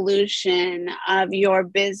evolution of your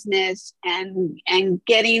business and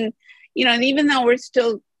getting, and even though we're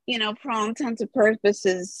still, for all intents and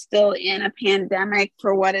purposes, still in a pandemic,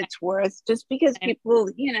 for what it's worth, just because people,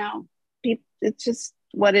 it's just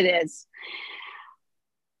what it is.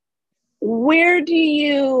 Where do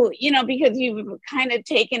you, because you've kind of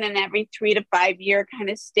taken an every 3 to 5 year kind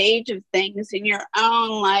of stage of things in your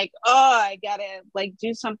own, like, oh, I gotta like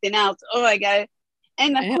do something else. Oh, I gotta,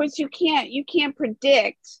 and of course you can't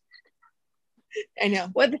predict. I know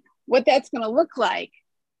what that's going to look like.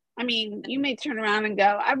 I mean, you may turn around and go,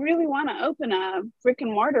 I really want to open a brick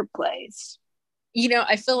and mortar place.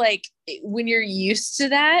 I feel like when you're used to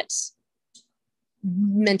that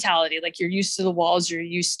mentality, like you're used to the walls, you're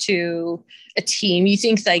used to a team, you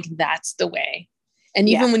think like that's the way. And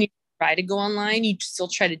even when you try to go online, you still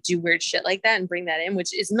try to do weird shit like that and bring that in,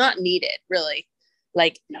 which is not needed really.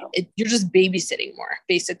 Like you're just babysitting more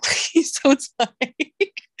basically. So it's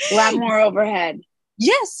like a lot more overhead.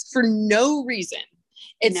 Yes, for no reason.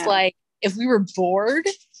 It's like if we were bored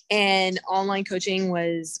and online coaching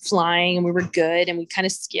was flying and we were good and we kind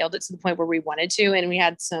of scaled it to the point where we wanted to, and we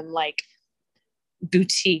had some like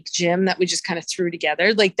boutique gym that we just kind of threw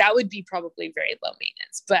together, like that would be probably very low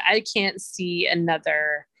maintenance. But I can't see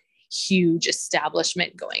another huge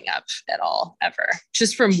establishment going up at all, ever,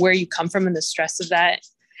 just from where you come from and the stress of that,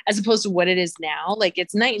 as opposed to what it is now. Like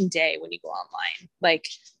it's night and day when you go online, like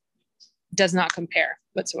does not compare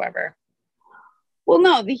whatsoever. Well,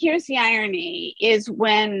 no, here's the irony is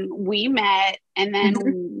when we met and then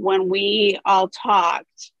when we all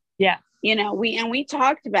talked, we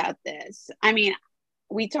talked about this. I mean,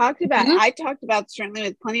 we talked about, I talked about certainly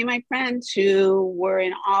with plenty of my friends who were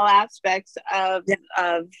in all aspects of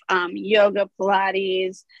yoga,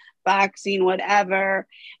 Pilates, boxing, whatever.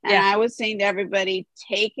 And I was saying to everybody,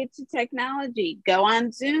 take it to technology, go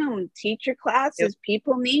on Zoom, teach your classes.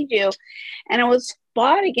 People need you. And it was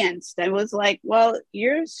fought against. I was like, well,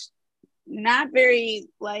 you're not very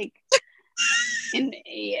like, and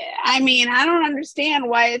I mean, I don't understand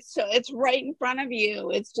why it's right in front of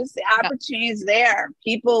you. It's just the opportunity is there.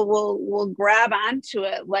 People will grab onto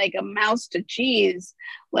it like a mouse to cheese.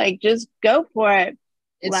 Like, just go for it.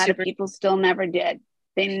 A lot of people still never did.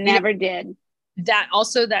 They never did. That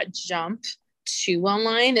jump to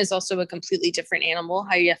online is also a completely different animal,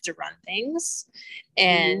 how you have to run things.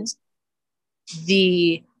 And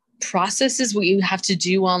the processes, what you have to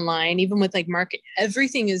do online, even with like market,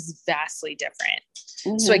 everything is vastly different.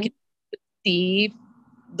 So I can see,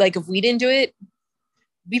 like, if we didn't do it,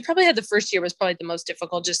 we probably had the first year was probably the most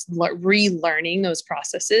difficult, just relearning those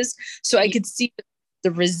processes. So I could see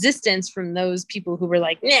the resistance from those people who were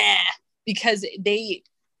like, nah, because they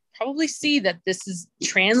probably see that this is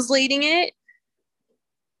translating it.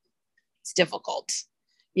 It's difficult,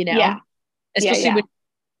 you know, Yeah. especially when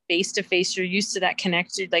face to face, you're used to that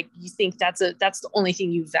connected. Like you think that's the only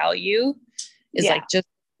thing you value is like just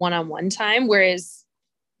one-on-one time. Whereas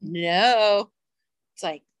no, it's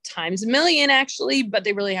like times a million actually, but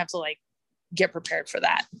they really have to like get prepared for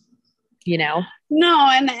that, you know? No.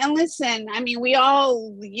 And listen, I mean, we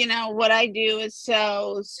all, you know, what I do is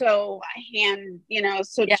so hand, you know,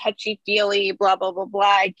 so touchy feely, blah, blah, blah, blah.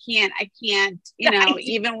 I can't, you know,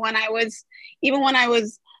 even when I was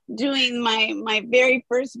doing my very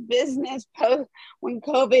first business post when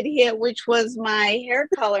COVID hit, which was my hair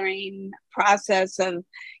coloring process of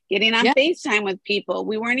getting on FaceTime with people.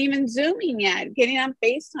 We weren't even Zooming yet, getting on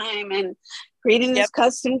FaceTime and creating this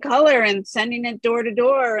custom color and sending it door to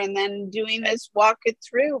door and then doing this walk it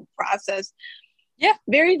through process. Yeah.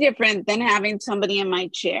 Very different than having somebody in my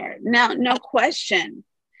chair. No question.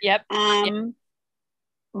 Yep.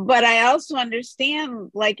 But I also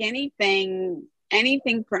understand, like anything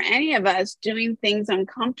for any of us, doing things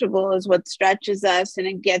uncomfortable is what stretches us and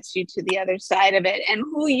it gets you to the other side of it. And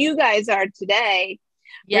who you guys are today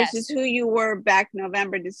versus who you were back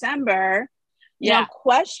November, December, no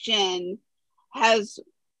question, has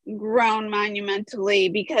grown monumentally,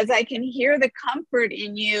 because I can hear the comfort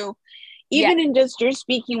in you, even in just your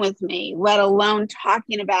speaking with me, let alone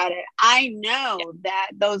talking about it. I know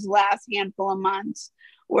that those last handful of months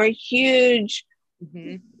were huge,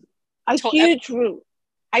 huge root.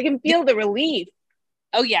 I can feel the relief.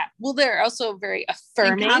 Oh yeah. Well, they're also very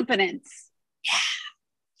affirming. And confidence. Yeah.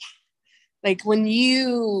 Like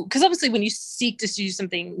because obviously when you seek to do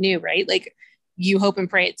something new, right? Like you hope and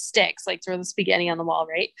pray it sticks, like throw the spaghetti on the wall,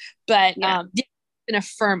 right? But it's been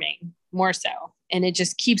affirming more so, and it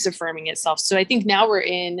just keeps affirming itself. So I think now we're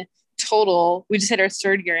in total, we just had our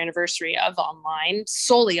 3rd year anniversary of online,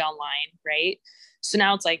 solely online, right? So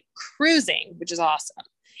now it's like cruising, which is awesome.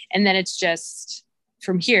 And then it's just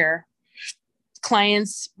from here,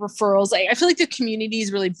 clients, referrals. I feel like the community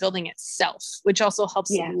is really building itself, which also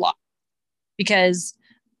helps a lot. Because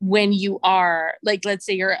when you are like, let's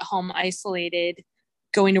say you're at home isolated,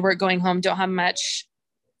 going to work, going home, don't have much,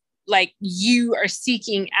 like you are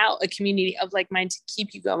seeking out a community of like mind to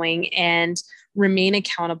keep you going and remain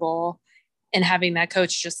accountable, and having that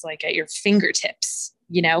coach just like at your fingertips,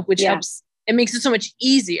 you know, which helps. It makes it so much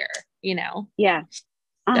easier, you know? Yeah.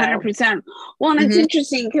 100%. Well, and it's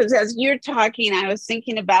interesting because as you're talking, I was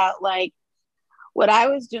thinking about like what I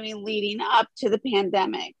was doing leading up to the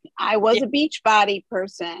pandemic. I was a Beachbody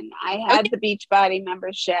person. I had the Beachbody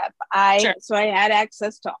membership. So I had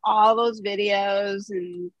access to all those videos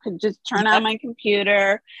and could just turn on my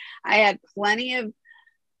computer. I had plenty of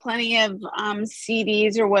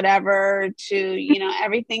CDs or whatever to, you know,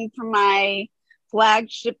 everything from my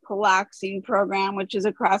flagship Pilaxing program, which is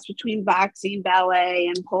a cross between boxing, ballet,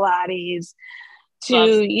 and Pilates,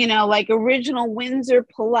 to, you know, like original Windsor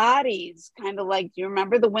Pilates, kind of like, do you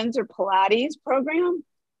remember the Windsor Pilates program?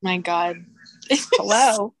 My God.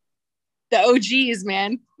 Hello. The OGs,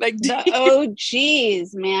 man. Like the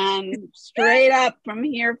OGs, man. Straight up from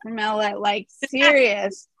here, from LA, like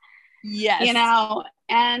serious. Yes. You know,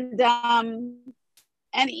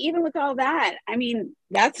 and even with all that, I mean,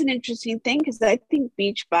 that's an interesting thing, because I think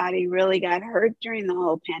Beachbody really got hurt during the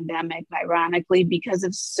whole pandemic, ironically, because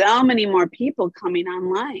of so many more people coming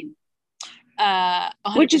online.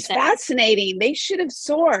 100%. Which is fascinating. They should have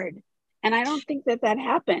soared. And I don't think that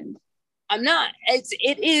happened. I'm not.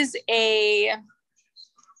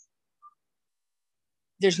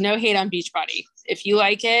 There's no hate on Beachbody. If you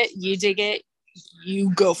like it, you dig it,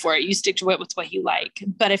 you go for it. You stick to it with what you like.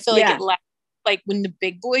 But I feel like like when the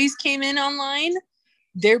big boys came in online,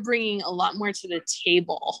 they're bringing a lot more to the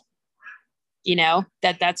table, you know,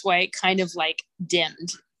 that's why it kind of like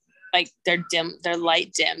dimmed, like their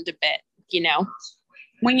light dimmed a bit, you know.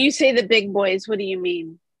 When you say the big boys, what do you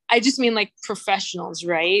mean? I just mean like professionals,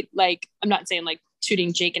 right? Like, I'm not saying like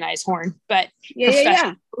tooting Jake and I's horn, but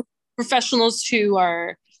professionals who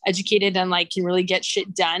are educated and like can really get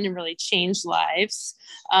shit done and really change lives.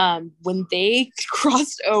 When they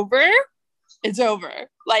crossed over, it's over.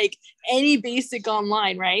 Like any basic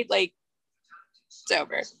online, right? Like it's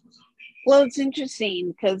over. Well, it's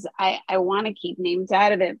interesting because I want to keep names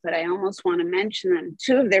out of it, but I almost want to mention them.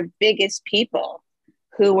 Two of their biggest people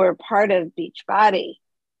who were part of Beachbody,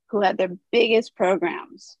 who had their biggest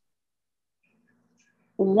programs.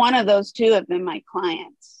 One of those two have been my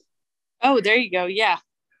clients. Oh, there you go. Yeah.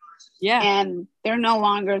 Yeah. And they're no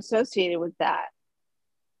longer associated with that.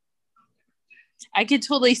 I could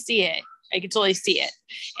totally see it.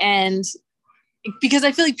 And because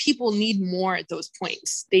I feel like people need more at those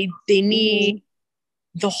points. They need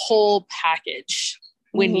the whole package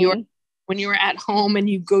when you're at home and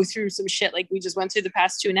you go through some shit like we just went through the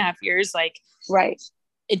past 2.5 years, like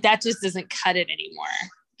that just doesn't cut it anymore.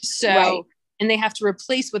 So and they have to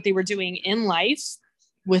replace what they were doing in life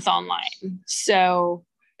with online. So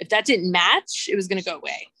if that didn't match, it was going to go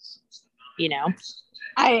away, you know?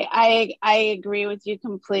 I agree with you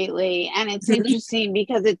completely. And it's interesting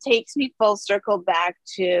because it takes me full circle back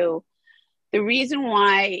to the reason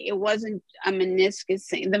why it wasn't a meniscus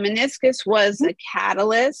thing. The meniscus was a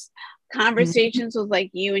catalyst. Conversations with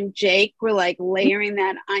like you and Jake were like layering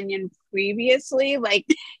that onion previously. Like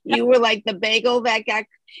you were like the bagel that got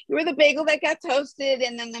toasted,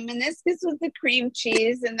 and then the meniscus was the cream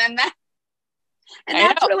cheese, and then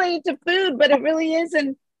that's related to food, but it really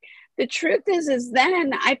isn't. The truth is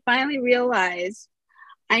then I finally realized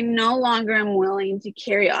I no longer am willing to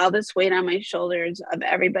carry all this weight on my shoulders of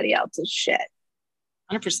everybody else's shit.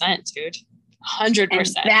 100%, dude. 100%. And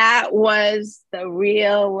that was the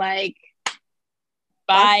real, like,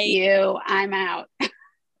 bye you, I'm out.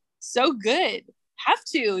 So good. Have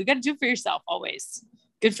to. You got to do it for yourself always.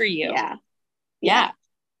 Good for you. Yeah.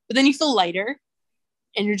 But then you feel lighter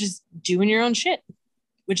and you're just doing your own shit,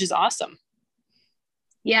 which is awesome.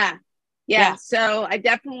 Yeah. So I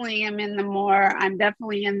definitely am I'm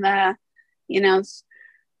definitely in the,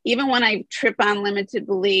 even when I trip on limited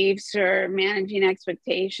beliefs or managing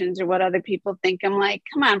expectations or what other people think, I'm like,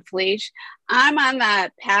 come on, Felice, I'm on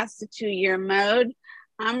that past the 2-year mode.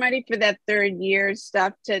 I'm ready for that 3rd year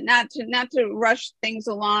stuff to not to rush things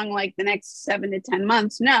along like the next 7 to 10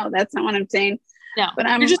 months. No, that's not what I'm saying. No, but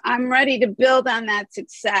I'm ready to build on that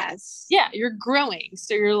success. Yeah, you're growing.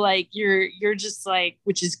 So you're like, you're just like,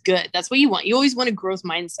 which is good. That's what you want. You always want a growth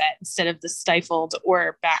mindset instead of the stifled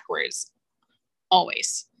or backwards.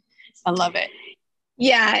 Always. I love it.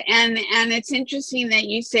 Yeah. And it's interesting that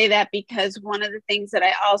you say that, because one of the things that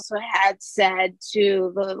I also had said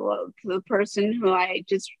to the person who I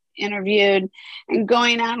just interviewed and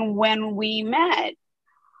going on when we met,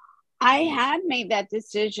 I had made that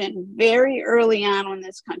decision very early on when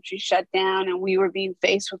this country shut down and we were being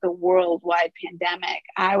faced with a worldwide pandemic.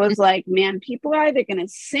 I was like, man, people are either going to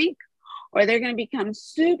sink or they're going to become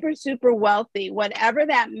super, super wealthy, whatever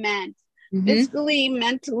that meant, fiscally,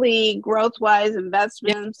 mentally, growth-wise,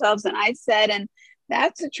 investment in themselves. And I said, and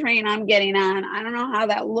that's a train I'm getting on. I don't know how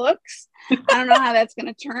that looks. I don't know how that's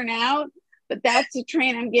going to turn out, but that's the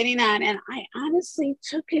train I'm getting on. And I honestly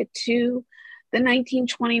took it to the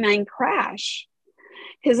 1929 crash,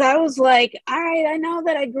 because I was like, all right, I know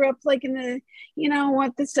that I grew up like in the,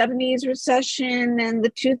 the 70s recession and the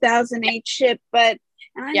 2008 shit, and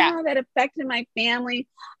I know how that affected my family.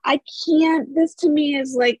 This to me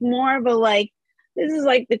is like more of a this is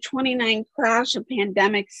like the 29 crash of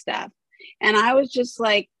pandemic stuff. And I was just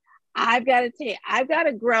like, I've got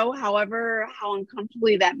to grow how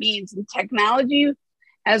uncomfortably that means. And technology,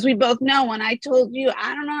 as we both know, when I told you,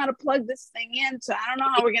 I don't know how to plug this thing in, so I don't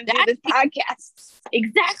know how we're going to do this podcast.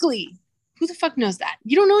 Exactly. Who the fuck knows that?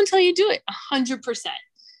 You don't know until you do it. 100%.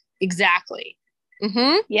 Exactly.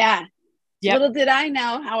 Yeah. Yep. Little did I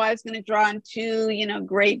know how I was going to draw in 2,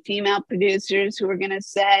 great female producers who were going to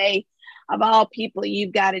say, of all people,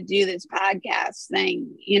 you've got to do this podcast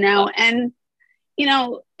thing, and,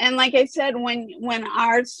 and like I said, when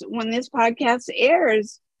this podcast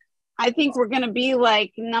airs, I think we're going to be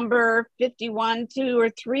like number 51, 2 or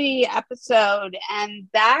 3 episode. And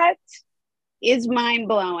that is mind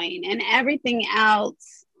blowing. And everything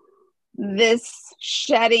else, this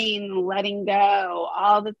shedding, letting go,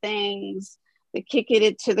 all the things, the kicking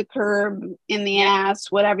it to the curb in the ass,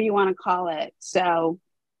 whatever you want to call it. So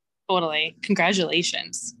totally.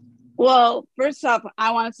 Congratulations. Well, first off,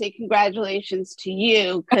 I want to say congratulations to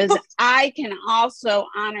you, because I can also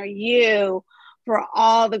honor you for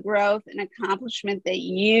all the growth and accomplishment that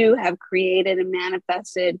you have created and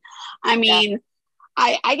manifested. I mean,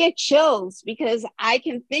 I get chills because I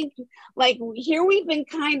can think like here we've been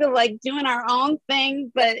kind of like doing our own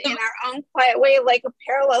thing, but in our own quiet way, like a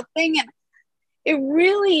parallel thing. And it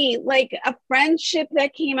really, like a friendship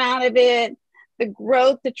that came out of it, the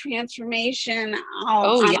growth, the transformation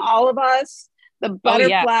on all of us, the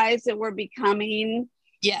butterflies that we're becoming,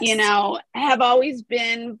 have always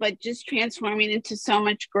been, but just transforming into so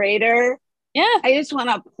much greater. Yeah. I just want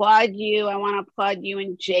to applaud you. I want to applaud you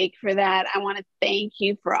and Jake for that. I want to thank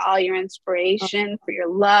you for all your inspiration, for your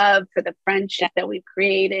love, for the friendship that we've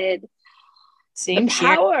created. Same the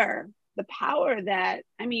power, the power that,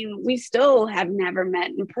 I mean, we still have never met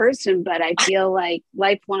in person, but I feel like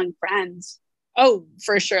lifelong friends. Oh,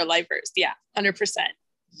 for sure. Lifers. Yeah. 100%.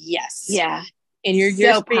 Yes. Yeah. And your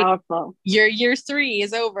so powerful. Your year 3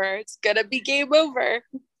 is over. It's going to be game over.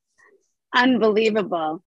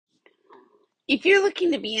 Unbelievable. If you're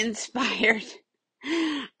looking to be inspired,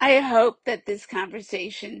 I hope that this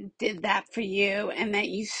conversation did that for you, and that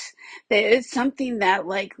that it's something that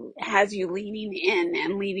like has you leaning in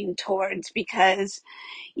and leaning towards, because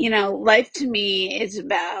life to me is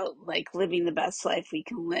about like living the best life we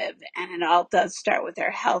can live, and it all does start with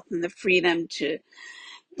our health and the freedom to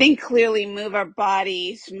think clearly, move our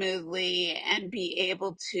body smoothly, and be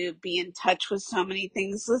able to be in touch with so many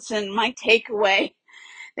things. Listen, my takeaway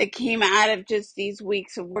that came out of just these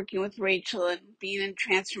weeks of working with Rachel and being in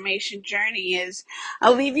transformation journey is,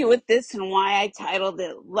 I'll leave you with this, and why I titled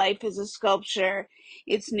it Life is a Sculpture.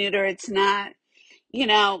 It's neuter, it's not.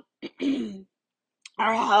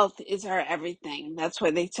 Our health is our everything. That's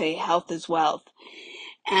why they say health is wealth.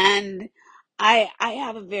 And I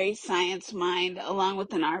have a very science mind, along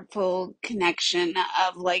with an artful connection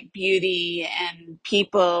of like beauty and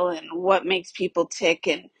people and what makes people tick.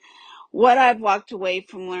 And what I've walked away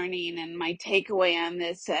from learning, and my takeaway on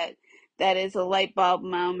this, that is a light bulb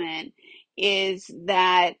moment, is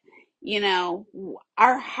that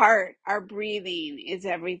our heart, our breathing is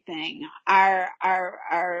everything. Our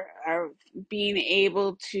being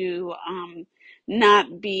able to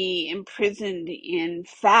not be imprisoned in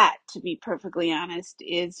fat, to be perfectly honest,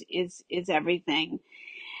 is everything.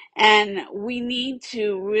 And we need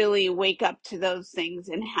to really wake up to those things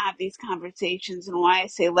and have these conversations. And why I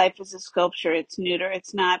say life is a sculpture, it's neuter,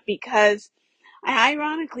 it's not, because I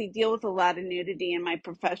ironically deal with a lot of nudity in my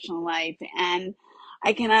professional life. And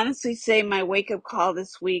I can honestly say my wake up call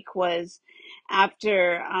this week was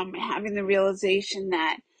after having the realization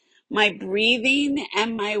that my breathing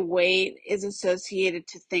and my weight is associated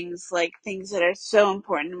to things that are so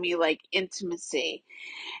important to me, like intimacy.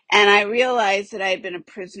 And I realized that I had been a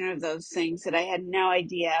prisoner of those things, that I had no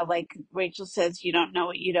idea. Like Rachel says, you don't know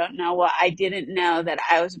what you don't know. Well, I didn't know that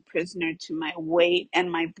I was a prisoner to my weight and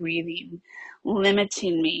my breathing,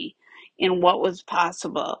 limiting me in what was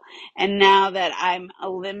possible. And now that I'm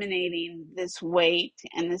eliminating this weight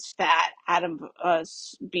and this fat out of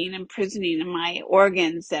us being imprisoning in my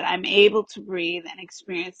organs, that I'm able to breathe and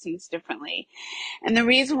experience things differently. And the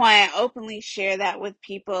reason why I openly share that with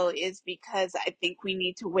people is because I think we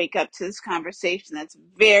need to wake up to this conversation that's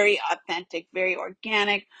very authentic, very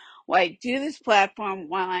organic. Why I do this platform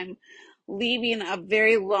while I'm leaving a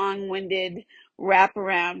very long-winded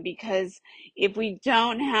wraparound, because if we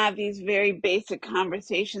don't have these very basic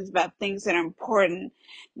conversations about things that are important,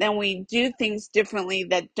 then we do things differently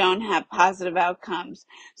that don't have positive outcomes.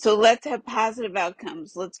 So let's have positive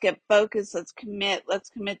outcomes. Let's get focused. Let's commit. Let's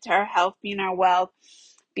commit to our health being our wealth,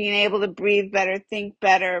 being able to breathe better, think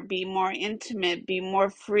better, be more intimate, be more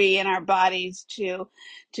free in our bodies to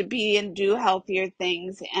be and do healthier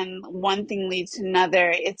things. And one thing leads to another.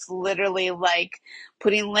 It's literally like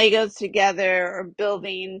putting Legos together or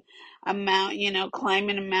building a mountain,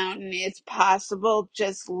 climbing a mountain. It's possible.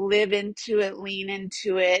 Just live into it, lean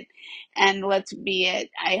into it, and let's be it.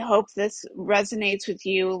 I hope this resonates with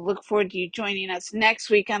you. Look forward to you joining us next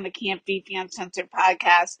week on the Can't Be Uncensored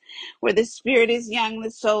podcast, where the spirit is young, the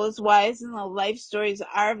soul is wise, and the life stories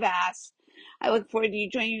are vast. I look forward to you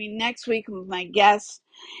joining me next week with my guests.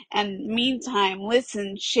 And meantime,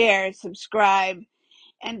 listen, share, subscribe,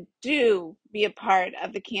 and do be a part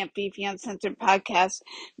of the Can't Be Uncensored podcast,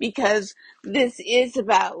 because this is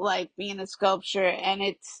about life being a sculpture, and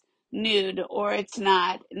it's nude or it's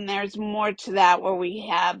not. And there's more to that, where we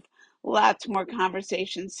have lots more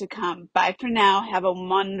conversations to come. Bye for now. Have a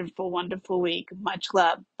wonderful, wonderful week. Much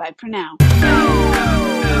love. Bye for now.